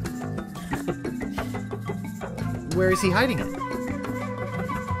 Where is he hiding it?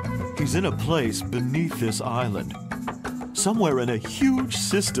 He's in a place beneath this island. Somewhere in a huge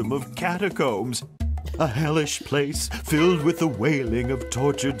system of catacombs. A hellish place filled with the wailing of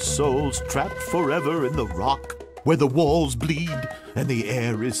tortured souls trapped forever in the rock, where the walls bleed and the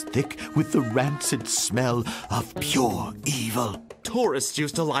air is thick with the rancid smell of pure evil. Tourists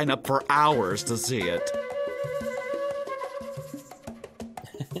used to line up for hours to see it.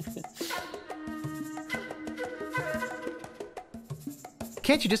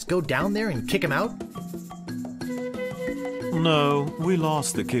 Can't you just go down there and kick him out? No, we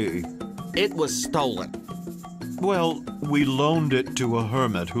lost the key. It was stolen. Well, we loaned it to a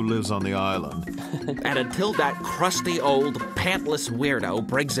hermit who lives on the island. And until that crusty old pantless weirdo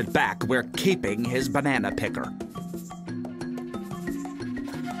brings it back, we're keeping his banana picker.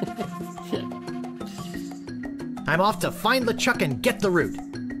 I'm off to find LeChuck and get the root.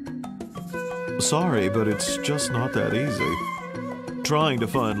 Sorry, but it's just not that easy. Trying to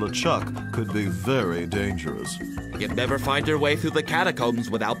find LeChuck could be very dangerous. You'd never find your way through the catacombs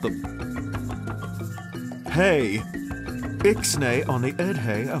without the... Hey, Ixnay on the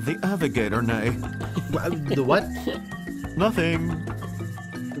Edhay of the Navigator Nay. The what? Nothing.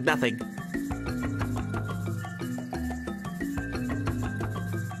 Nothing.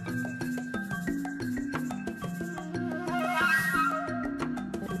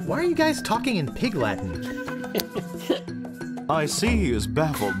 Why are you guys talking in Pig Latin? I see he is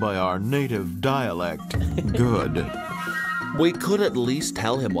baffled by our native dialect. Good. We could at least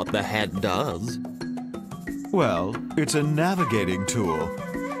tell him what the head does. Well, it's a navigating tool.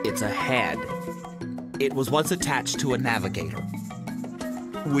 It's a head. It was once attached to a navigator.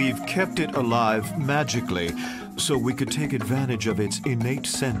 We've kept it alive magically, so we could take advantage of its innate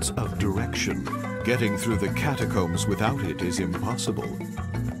sense of direction. Getting through the catacombs without it is impossible.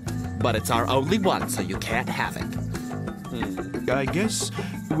 But it's our only one, so you can't have it. I guess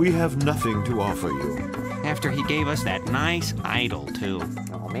we have nothing to offer you. After he gave us that nice idol, too.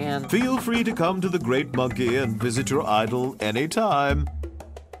 Oh, man. Feel free to come to the Great Monkey and visit your idol anytime.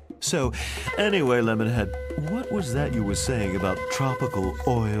 So, anyway, Lemonhead, what was that you were saying about tropical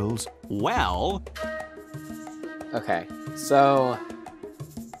oils? Well... Okay, so...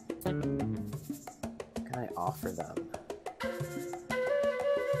 what can I offer them?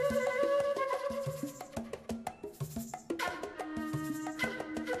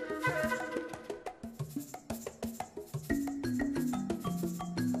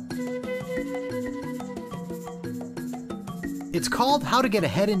 It's called How to Get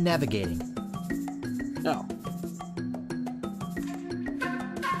Ahead in Navigating. No.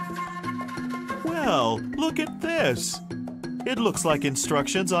 Well, look at this. It looks like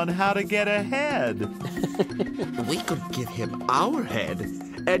instructions on how to get ahead. We could give him our head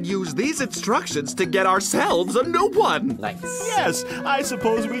and use these instructions to get ourselves a new one. Nice. Yes, I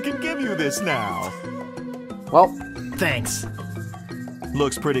suppose we can give you this now. Well, Thanks.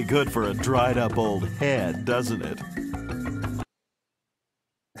 Looks pretty good for a dried up old head, doesn't it?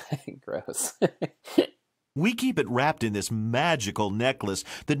 gross. We keep it wrapped in this magical necklace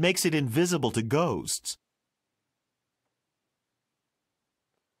that makes it invisible to ghosts.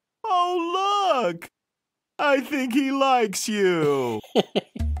 Oh, look! I think he likes you.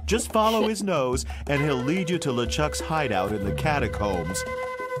 Just follow his nose, and he'll lead you to LeChuck's hideout in the catacombs.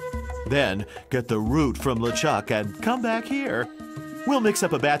 Then, get the root from LeChuck and come back here. We'll mix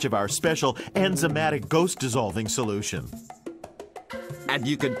up a batch of our special enzymatic ghost-dissolving solution. And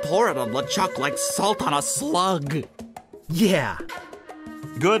you can pour it on LeChuck like salt on a slug. Yeah.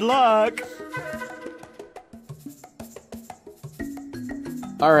 Good luck!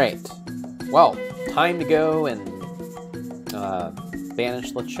 Alright. Well, time to go and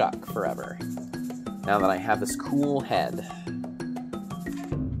banish LeChuck forever. Now that I have this cool head.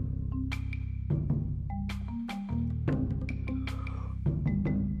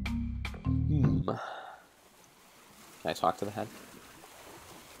 Can I talk to the head?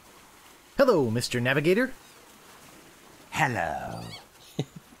 Hello, Mr. Navigator. Hello.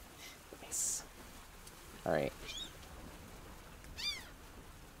 Nice. Alright.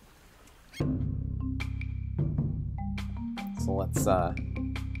 So let's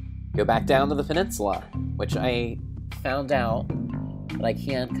go back down to the peninsula, which I found out that I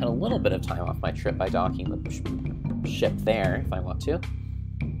can cut a little bit of time off my trip by docking with the ship there if I want to.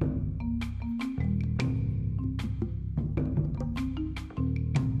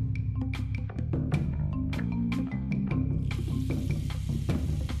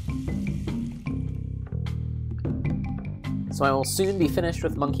 So I will soon be finished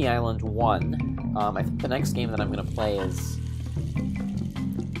with Monkey Island 1. I think the next game that I'm going to play is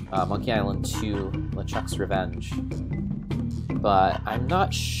Monkey Island 2, LeChuck's Revenge. But I'm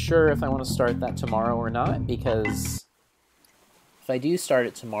not sure if I want to start that tomorrow or not, because if I do start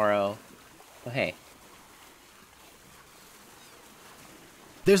it tomorrow... Oh, hey.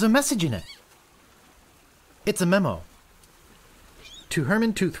 There's a message in it. It's a memo. To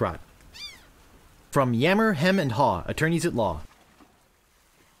Herman Toothrot. From Yammer, Hem, and Haw, attorneys at law.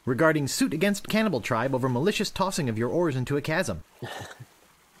 Regarding suit against Cannibal Tribe over malicious tossing of your oars into a chasm.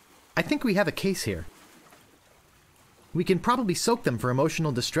 I think we have a case here. We can probably soak them for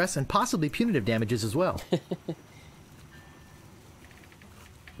emotional distress and possibly punitive damages as well.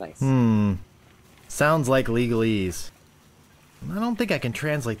 Nice. Sounds like legalese. I don't think I can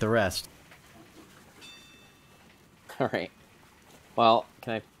translate the rest. Alright. Well,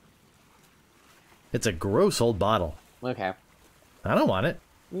 can I... It's a gross old bottle. Okay. I don't want it.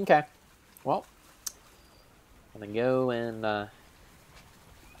 Okay. Well, I'm gonna go and,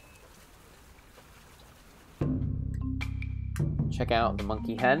 check out the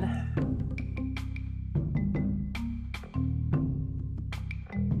monkey head.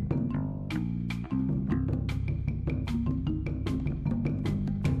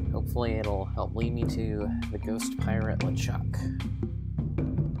 Hopefully it'll help lead me to the ghost pirate LeChuck.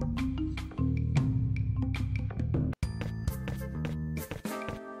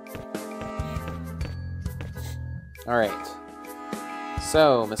 Alright.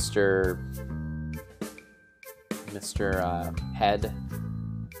 So, Mr. Head,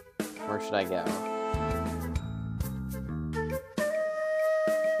 where should I go?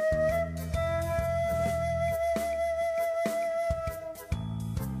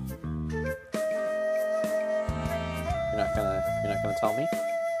 You're not gonna tell me?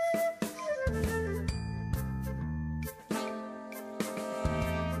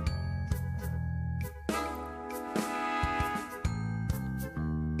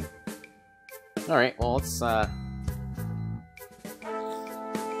 Alright, well, let's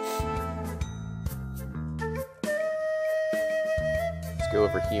go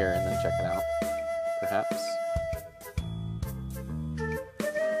over here and then check it out, perhaps.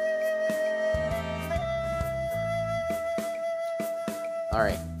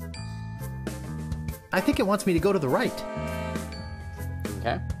 Alright. I think it wants me to go to the right.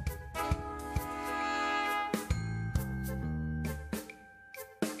 Okay.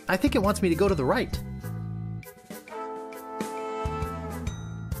 I think it wants me to go to the right.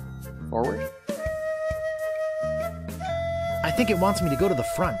 Forward? I think it wants me to go to the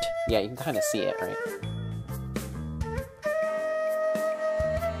front. Yeah, you can kind of see it, right?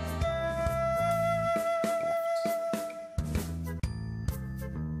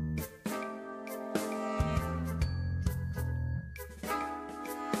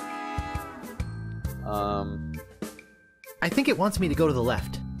 I think it wants me to go to the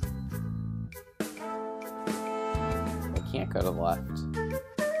left. I can't go to the left.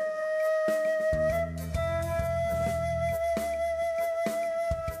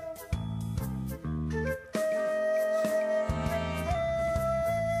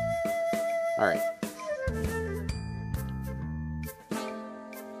 Alright.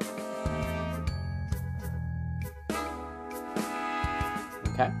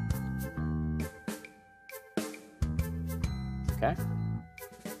 Okay. Okay.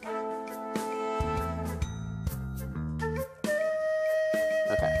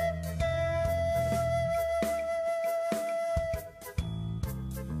 Okay.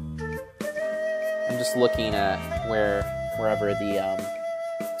 I'm just looking at wherever the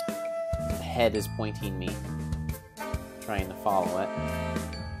head is pointing me, trying to follow it.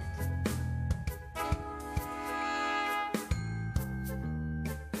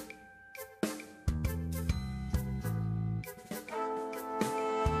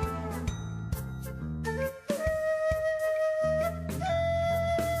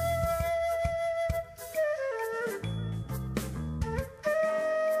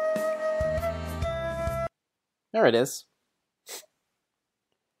 There it is.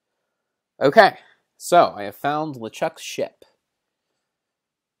 Okay, so I have found LeChuck's ship.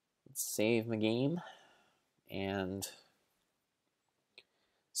 Let's save the game. And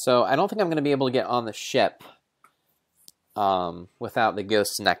so I don't think I'm going to be able to get on the ship without the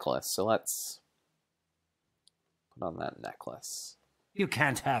ghost necklace. So let's put on that necklace. You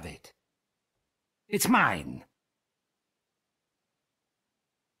can't have it. It's mine.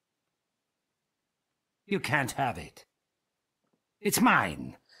 You can't have it. It's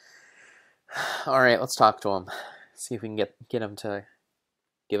mine. Alright, let's talk to him. See if we can get him to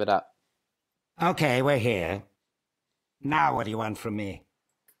give it up. Okay, we're here. Now what do you want from me?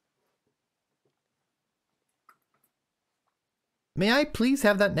 May I please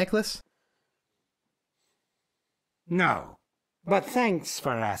have that necklace? No, but thanks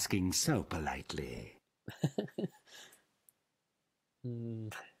for asking so politely.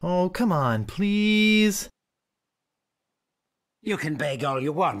 Oh, come on, please. You can beg all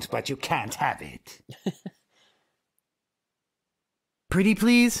you want, but you can't have it. Pretty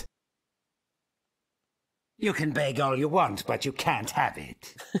please? You can beg all you want, but you can't have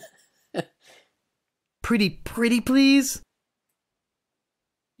it. Pretty please?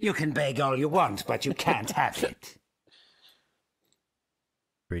 You can beg all you want, but you can't have it.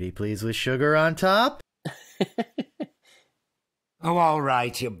 Pretty please with sugar on top? Oh, all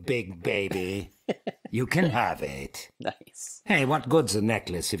right, you big baby. You can have it. Nice. Hey, what good's a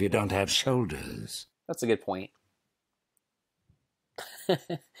necklace if you don't have shoulders? That's a good point.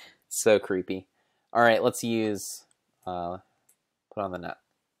 So creepy. All right, let's use put on the net.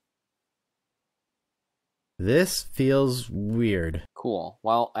 This feels weird. Cool.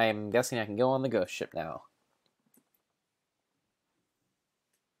 Well, I'm guessing I can go on the ghost ship now.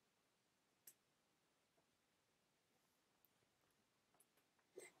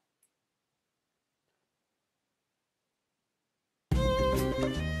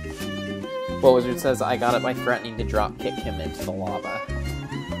 Well, Wizard says, I got it by threatening to drop kick him into the lava.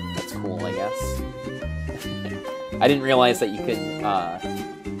 That's cool, I guess. I didn't realize that you could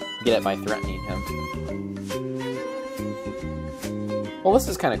get it by threatening him. Well, this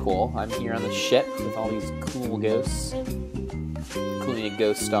is kind of cool. I'm here on the ship with all these cool ghosts, including a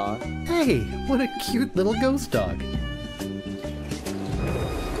ghost dog. Hey, what a cute little ghost dog.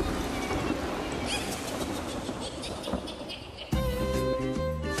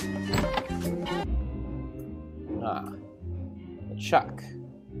 Ah, the Chuck.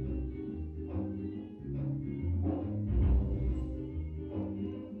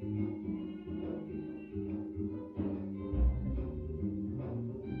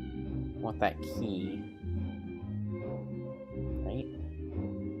 Want that key, right?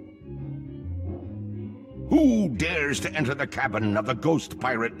 Who dares to enter the cabin of the ghost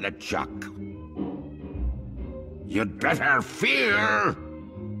pirate LeChuck? You'd better fear!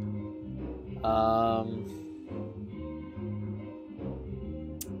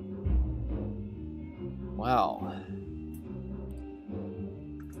 Well,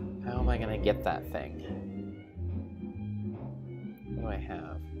 how am I gonna get that thing? What do I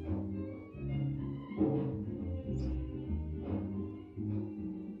have?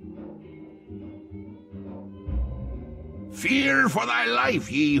 Fear for thy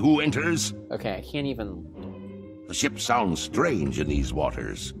life, ye who enters! Okay, I can't even... The ship sounds strange in these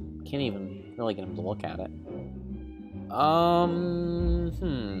waters. Can't even really get him to look at it.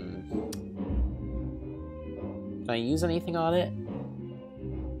 Can I use anything on it?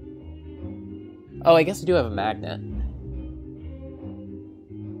 Oh, I guess I do have a magnet.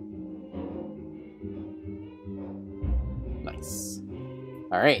 Nice.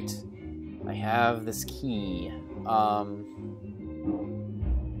 Alright. I have this key.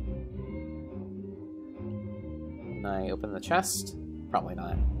 Can I open the chest? Probably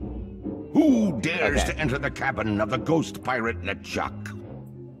not. Who dares to enter the cabin of the ghost pirate LeChuck?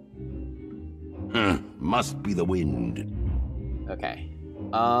 Must be the wind. Okay.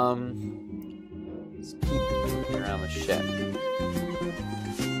 Let's keep looking around the ship.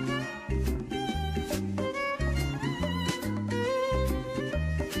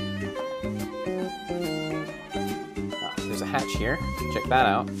 Oh, there's a hatch here. Check that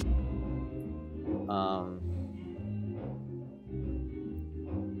out.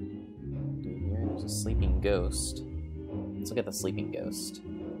 There's a sleeping ghost. Let's look at the sleeping ghost.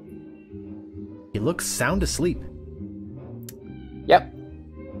 He looks sound asleep. Yep.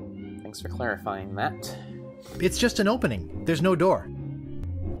 Thanks for clarifying that. It's just an opening. There's no door.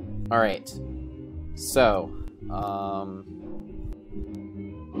 Alright. So,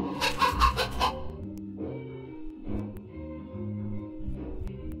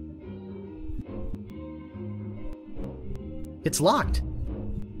 It's locked.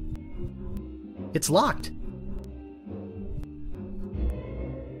 It's locked.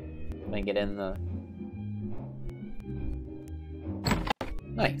 Can I get in the...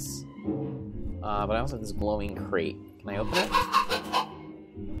 Nice. But I also have this glowing crate. Can I open it?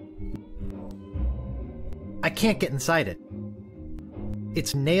 I can't get inside it.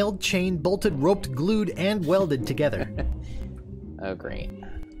 It's nailed, chained, bolted, roped, glued, and welded together. Oh, great.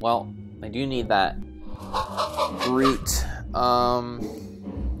 Well, I do need that root. Can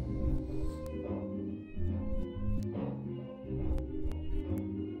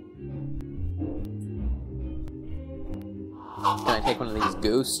I take one of these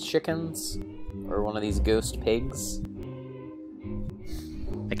ghost chickens? Or one of these ghost pigs?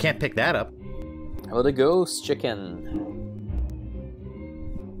 I can't pick that up. How about a ghost chicken?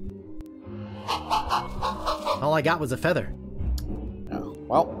 All I got was a feather. Oh,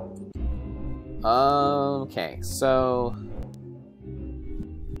 well. Okay, so...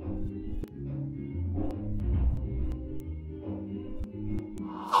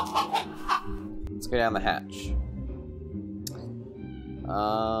 go down the hatch.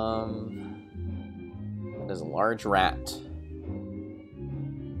 That is a large rat.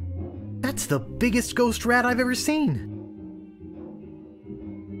 That's the biggest ghost rat I've ever seen.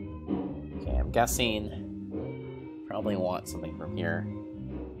 Okay, I'm guessing probably want something from here.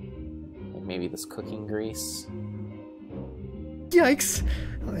 Like maybe this cooking grease. Yikes!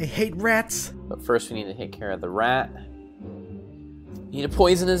 I hate rats. But first we need to take care of the rat. Need to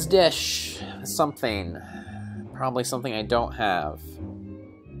poison his dish with something. Probably something I don't have.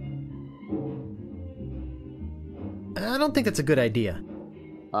 I don't think that's a good idea.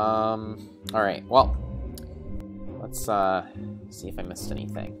 Alright, well, let's see if I missed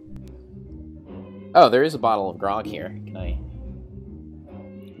anything. Oh, there is a bottle of grog here. Can I...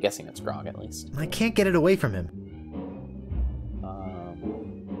 I'm guessing it's grog, at least. I can't get it away from him.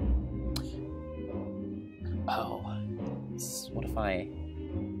 Oh. What if I...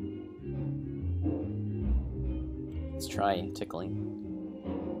 Let's try tickling.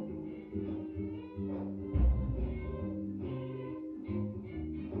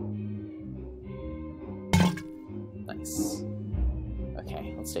 Nice.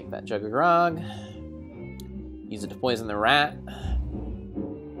 Okay, let's take that jug of grog. Use it to poison the rat.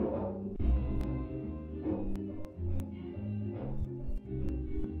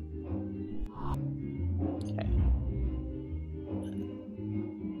 Okay.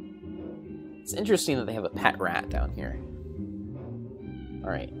 It's interesting that they have a pet rat down here.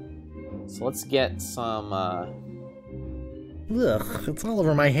 Alright. So let's get some, Ugh, it's all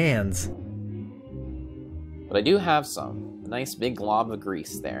over my hands. But I do have some. A nice big glob of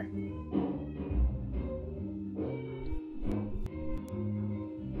grease there.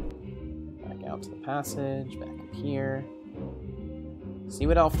 Back out to the passage, back up here. See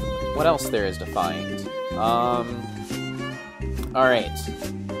what else there is to find. Alright.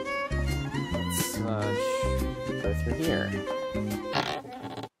 Let's go through here.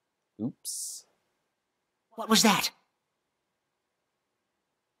 Oops. What was that?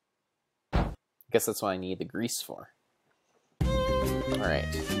 Guess that's what I need the grease for.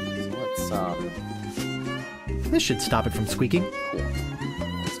 Alright, so let's, This should stop it from squeaking. Cool.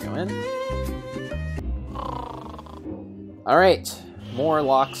 Let's go in. Alright, more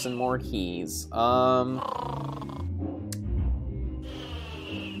locks and more keys.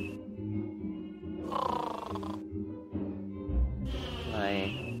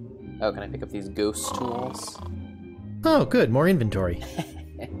 Can I pick up these ghost tools? Oh, good, more inventory.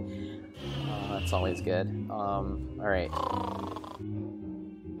 That's always good. Alright.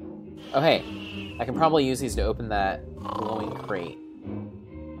 Oh, hey. I can probably use these to open that glowing crate.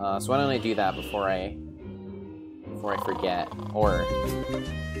 So why don't I do that before I forget? Or...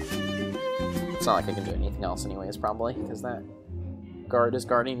 It's not like I can do anything else anyways, probably, because that guard is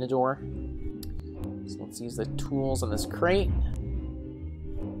guarding the door. So let's use the tools in this crate.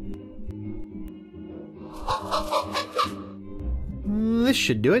 This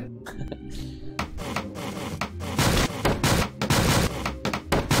should do it.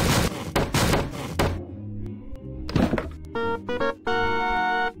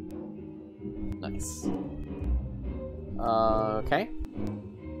 Nice. Okay.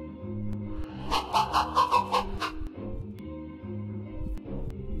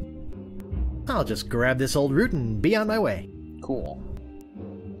 I'll just grab this old root and be on my way. Cool.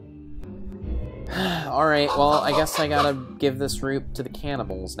 Alright, well, I guess I gotta give this root to the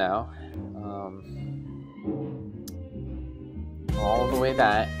cannibals now. All the way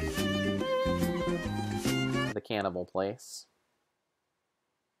back to the cannibal place.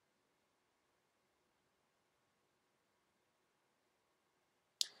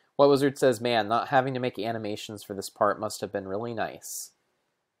 What Wizard says, man, not having to make animations for this part must have been really nice.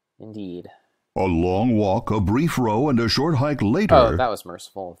 Indeed. A long walk, a brief row, and a short hike later. Oh, that was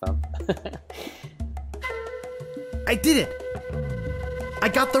merciful of them. I did it! I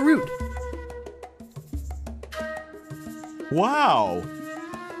got the root! Wow!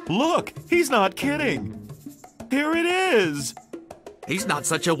 Look, he's not kidding. Here it is. He's not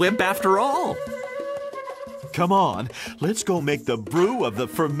such a wimp after all. Come on, let's go make the brew of the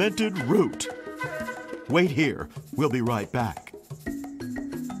fermented root. Wait here. We'll be right back.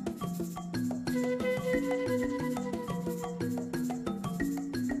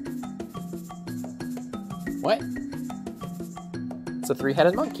 What? It's a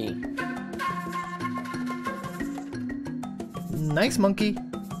three-headed monkey. Nice monkey.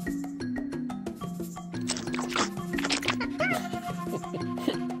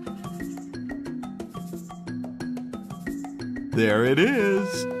 There it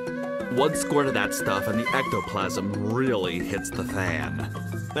is. One squirt of that stuff and the ectoplasm really hits the fan.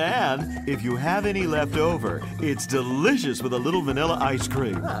 And if you have any left over, it's delicious with a little vanilla ice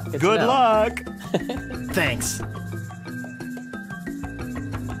cream. Good Good to know. luck! Thanks.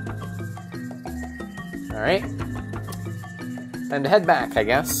 Alright. Time to head back, I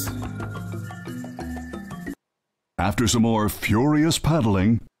guess. After some more furious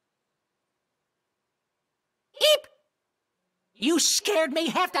paddling, Eep! You scared me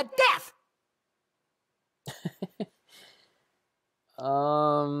half to death!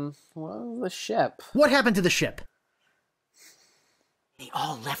 Well, the ship. What happened to the ship? They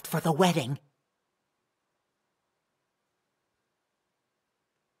all left for the wedding.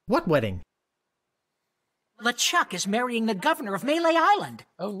 What wedding? LeChuck is marrying the governor of Melee Island.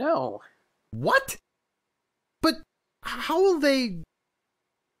 Oh no. What? But how will they...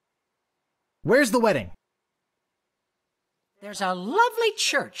 Where's the wedding? There's a lovely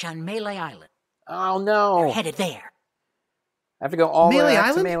church on Melee Island. Oh no. They're headed there. I have to go all the way Melee back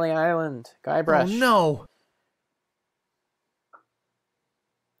Island? to Melee Island. Guybrush. Oh no.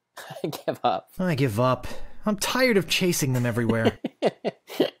 I give up. I give up. I'm tired of chasing them everywhere.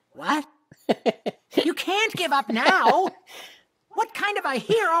 What? You can't give up now. What kind of a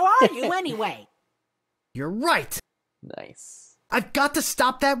hero are you anyway? You're right. Nice. I've got to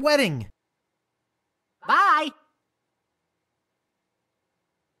stop that wedding. Bye.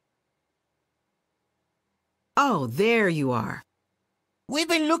 Oh, there you are. We've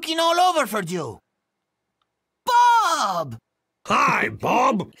been looking all over for you. Bob! Hi,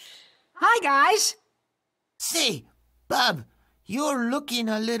 Bob. Hi, guys. Say, Bob, you're looking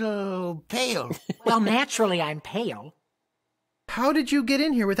a little pale. Well, naturally, I'm pale. How did you get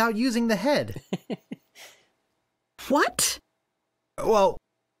in here without using the head? What? Well,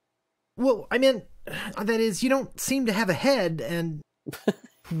 I mean, that is, you don't seem to have a head, and...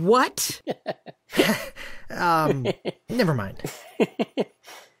 What? Never mind.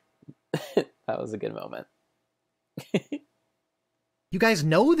 That was a good moment. You guys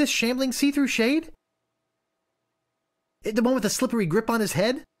know this shambling see-through shade? The one with the slippery grip on his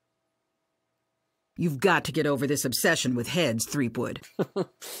head? You've got to get over this obsession with heads, Threepwood.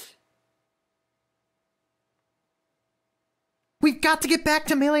 We've got to get back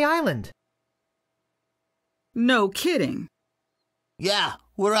to Melee Island. No kidding. Yeah,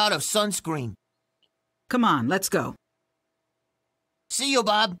 we're out of sunscreen. Come on, let's go. See you,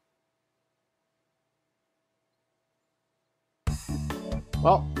 Bob.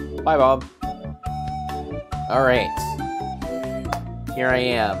 Well, bye, Bob. Alright. Here I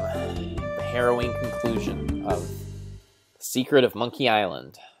am. The harrowing conclusion of The Secret of Monkey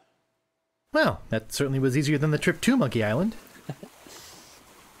Island. Well, that certainly was easier than the trip to Monkey Island.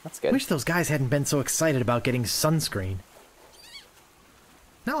 That's good. Wish those guys hadn't been so excited about getting sunscreen.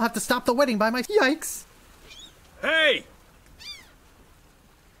 Now I'll have to stop the wedding by my... Yikes! Hey!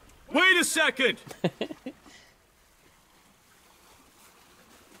 Wait a second!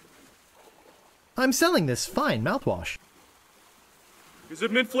 I'm selling this fine mouthwash. Is it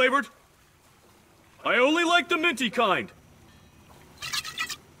mint flavored? I only like the minty kind.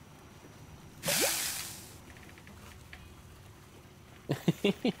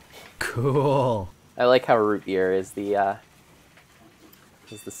 Cool. I like how root beer is the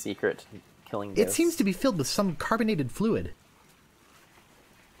secret to killing ghosts. It seems to be filled with some carbonated fluid.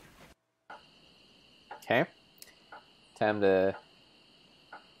 Okay. Time to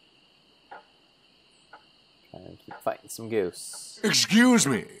keep fighting some ghosts. Excuse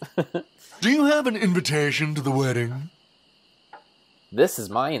me. Do you have an invitation to the wedding? This is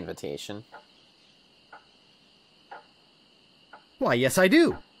my invitation. Why, yes I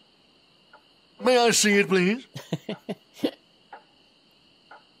do. May I see it, please?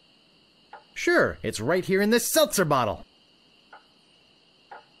 Sure, it's right here in this seltzer bottle.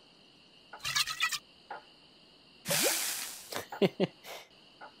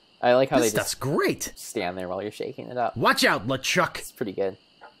 I like how This they stuff's just great. stand there while you're shaking it up. Watch out, LeChuck. It's pretty good.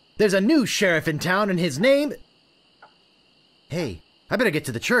 There's a new sheriff in town and his name... Hey, I better get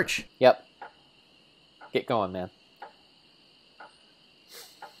to the church. Yep. Get going, man.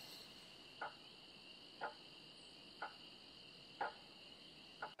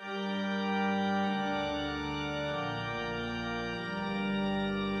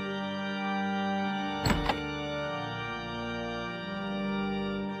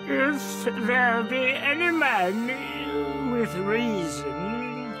 If there be any man with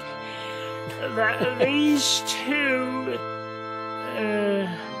reason that these two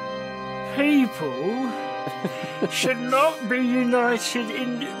people should not be united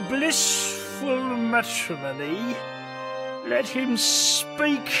in blissful matrimony, let him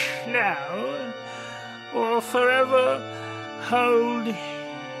speak now, or forever hold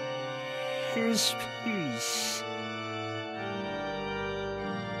his peace.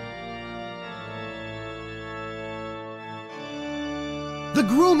 The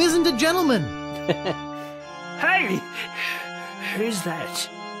groom isn't a gentleman! Hey! Who's that?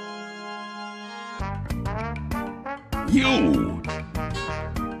 You!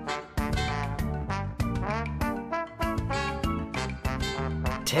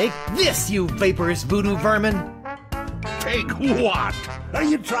 Take this, you vaporous voodoo vermin! Take what? Are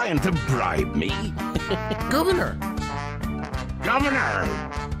you trying to bribe me? Governor! Governor!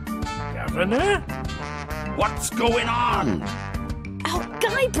 Governor? What's going on? Oh,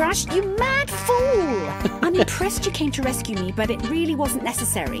 Guybrush, you mad fool! I'm impressed you came to rescue me, but it really wasn't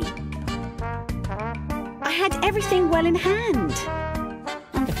necessary. I had everything well in hand.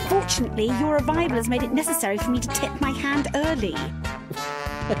 Unfortunately, your arrival has made it necessary for me to tip my hand early.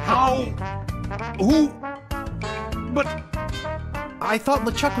 How? Who? But... I thought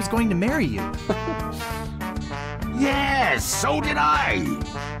LeChuck was going to marry you. Yes, so did I.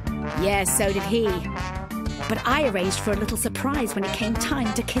 Yes, so did he. But I arranged for a little surprise when it came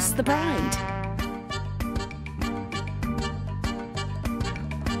time to kiss the bride.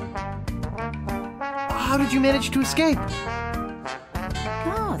 How did you manage to escape?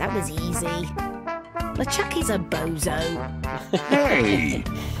 Oh, that was easy. LeChucky's a bozo. Hey!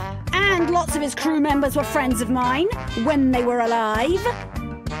 And lots of his crew members were friends of mine when they were alive.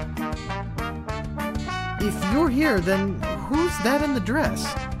 If you're here, then who's that in the dress?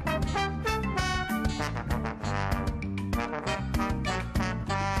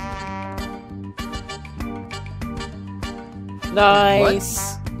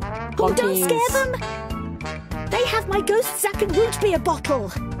 Nice! Oh, don't scare them! They have my ghost sack and root beer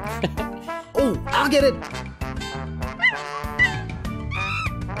bottle! Oh, I'll get it!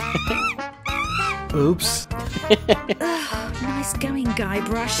 Oops. Nice going,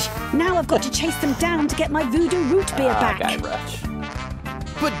 Guybrush. Now I've got to chase them down to get my voodoo root beer back. Guybrush.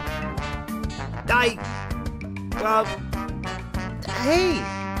 But... Hey!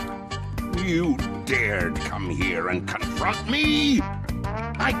 You dared come here and confront me?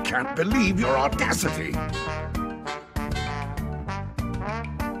 I can't believe your audacity.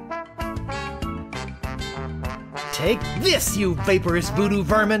 Take this, you vaporous voodoo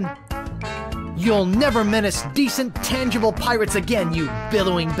vermin! You'll never menace decent, tangible pirates again, you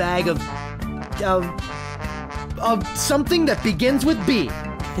billowing bag of something that begins with B.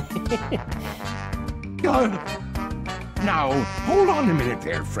 Now, hold on a minute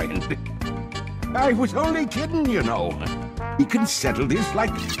there, friend. I was only kidding, you know. We can settle this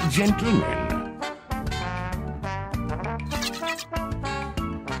like gentlemen.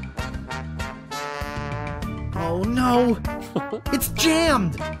 Oh no! It's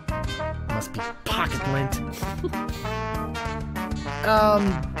jammed! Must be pocket lint.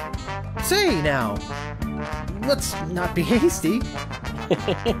 Say now. Let's not be hasty.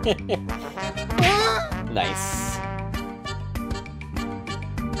 Nice.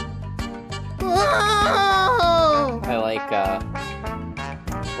 I like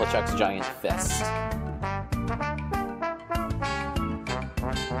LeChuck's giant fist.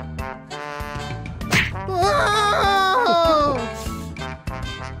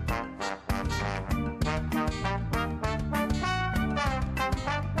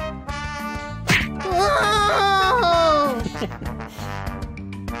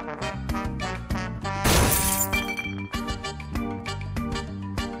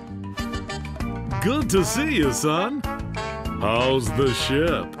 Good to see you, son. How's the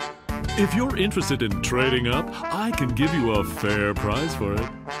ship? If you're interested in trading up, I can give you a fair price for it.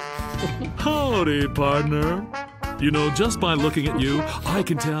 Howdy, partner. You know, just by looking at you, I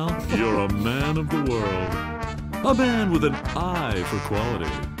can tell you're a man of the world. A man with an eye for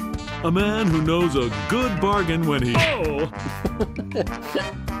quality. A man who knows a good bargain when he... Oh!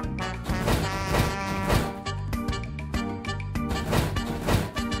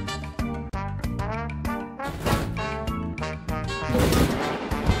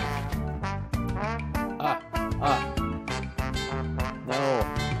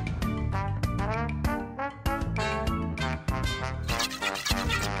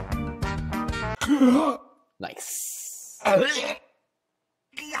 Nice.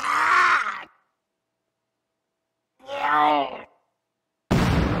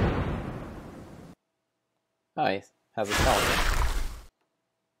 Nice. How's it spelled?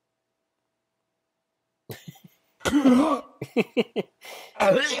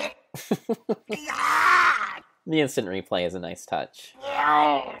 The instant replay is a nice touch.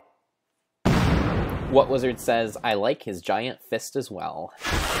 What Wizard says, I like his giant fist as well.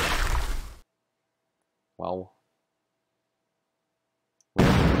 Well, we're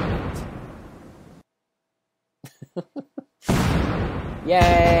in agreement.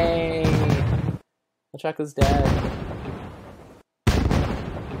 Yay! LeChuck is dead.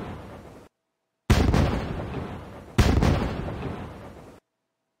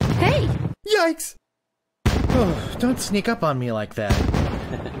 Hey! Yikes! Oh, don't sneak up on me like that.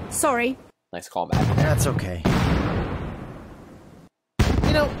 Sorry. Nice callback. That's okay.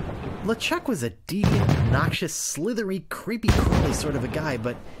 You know, LeChuck was a deviant, obnoxious, slithery, creepy, crawly sort of a guy,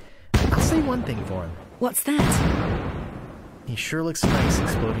 but I'll say one thing for him. What's that? He sure looks nice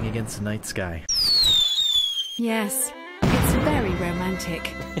exploding against the night sky. Yes, it's very romantic.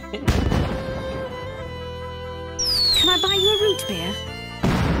 Can I buy you a root beer?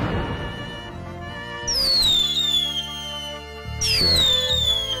 Sure.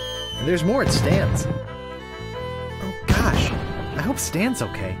 And there's more at Stan's. Oh gosh, I hope Stan's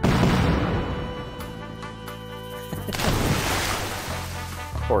okay.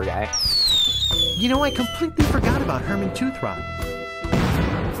 Poor guy. You know, I completely forgot about Herman Toothrot.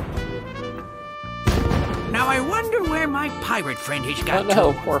 Now I wonder where my pirate friend has got to.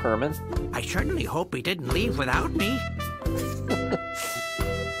 Oh no, poor Herman. I certainly hope he didn't leave without me.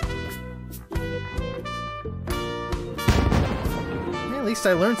 Yeah, at least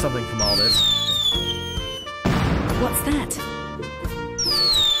I learned something from all this. What's that?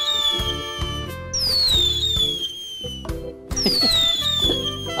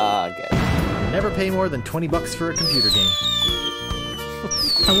 Good. Never pay more than $20 for a computer game.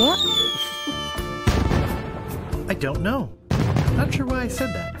 A what? I don't know. Not sure why I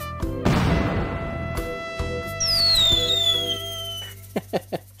said that.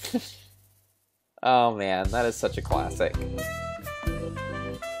 Oh man, that is such a classic.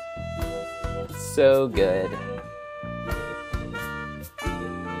 So good.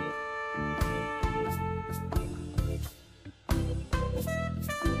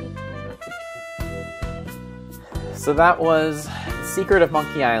 So that was Secret of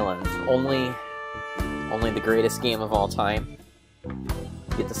Monkey Island. Only the greatest game of all time.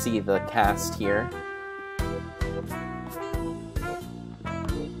 Get to see the cast here.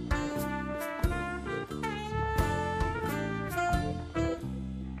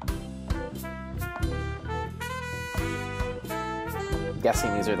 I'm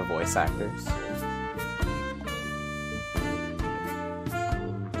guessing these are the voice actors.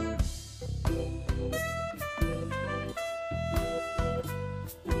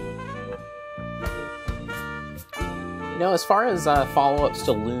 You know, as far as follow-ups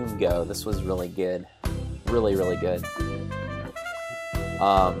to Loom go, this was really good. Really, really good.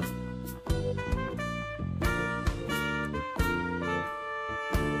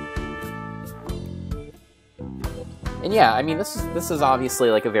 And yeah, I mean, this is obviously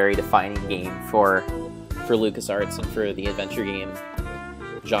like a very defining game for LucasArts and for the adventure game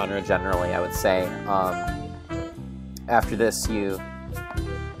genre generally, I would say. After this, you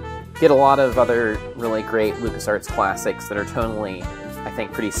get a lot of other really great LucasArts classics that are tonally, I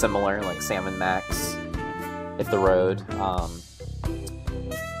think, pretty similar, like Sam & Max, Hit the Road,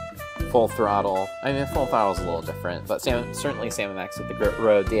 Full Throttle. I mean, Full Throttle's a little different, but certainly Sam & Max, Hit the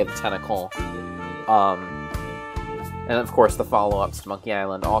Road, Day of the Tentacle, and of course the follow-ups to Monkey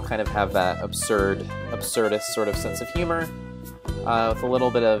Island all kind of have that absurdist sort of sense of humor, with a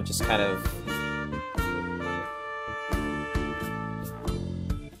little bit of just kind of...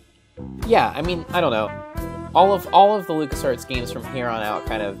 Yeah, I mean, I don't know. All of the LucasArts games from here on out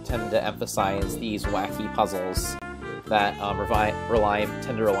kind of tend to emphasize these wacky puzzles that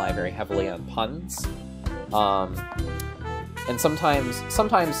tend to rely very heavily on puns. And sometimes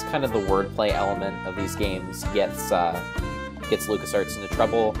kind of the wordplay element of these games gets LucasArts into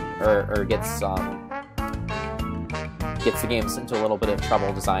trouble, or gets the games into a little bit of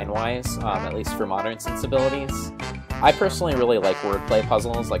trouble design-wise, at least for modern sensibilities. I personally really like wordplay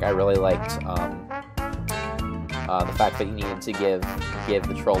puzzles. Like, I really liked the fact that you needed to give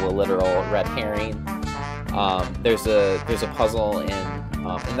the troll a literal red herring. There's a puzzle in,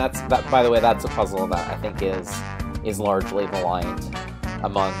 and that by the way, that's a puzzle that I think is largely maligned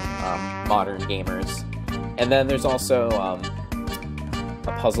among modern gamers. And then there's also a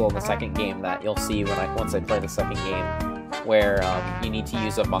puzzle in the second game that you'll see once I play the second game, where you need to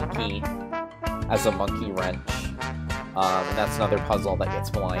use a monkey as a monkey wrench. And that's another puzzle that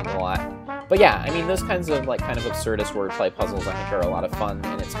gets maligned a lot. But yeah, I mean, those kinds of kind of absurdist wordplay puzzles I think are a lot of fun,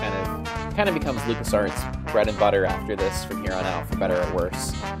 and it's kind of becomes LucasArts' bread and butter after this from here on out, for better or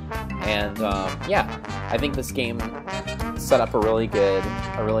worse. And yeah, I think this game set up a really good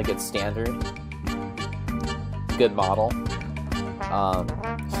standard, good model.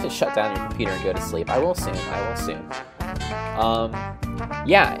 Just shut down your computer and go to sleep. I will soon.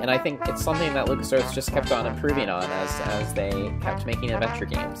 yeah, and I think it's something that LucasArts just kept on improving on as they kept making adventure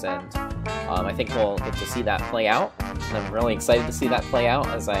games, and I think we'll get to see that play out. And I'm really excited to see that play out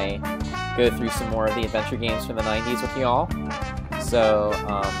as I go through some more of the adventure games from the 90s with you all. So,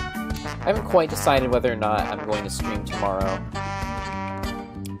 I haven't quite decided whether or not I'm going to stream tomorrow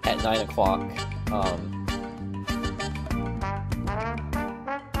at 9 o'clock.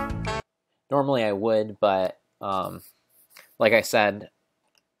 Normally I would, but like I said,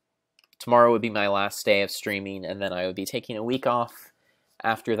 tomorrow would be my last day of streaming, and then I would be taking a week off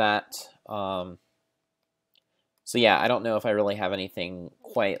after that. So yeah, I don't know if I really have anything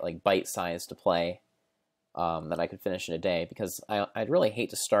quite like bite-sized to play that I could finish in a day, because I'd really hate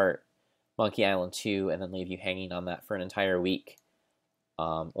to start Monkey Island 2 and then leave you hanging on that for an entire week.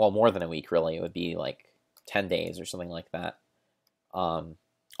 Well, more than a week, really. It would be like 10 days or something like that.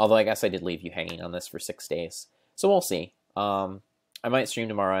 Although I guess I did leave you hanging on this for 6 days. So we'll see. I might stream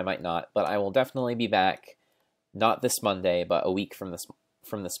tomorrow, I might not, but I will definitely be back, not this Monday, but a week from this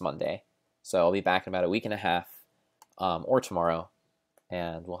Monday. So I'll be back in about a week and a half, or tomorrow,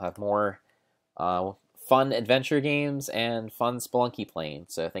 and we'll have more fun adventure games and fun Spelunky playing.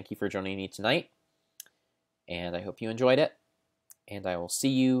 So thank you for joining me tonight, and I hope you enjoyed it, and I will see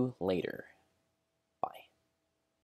you later.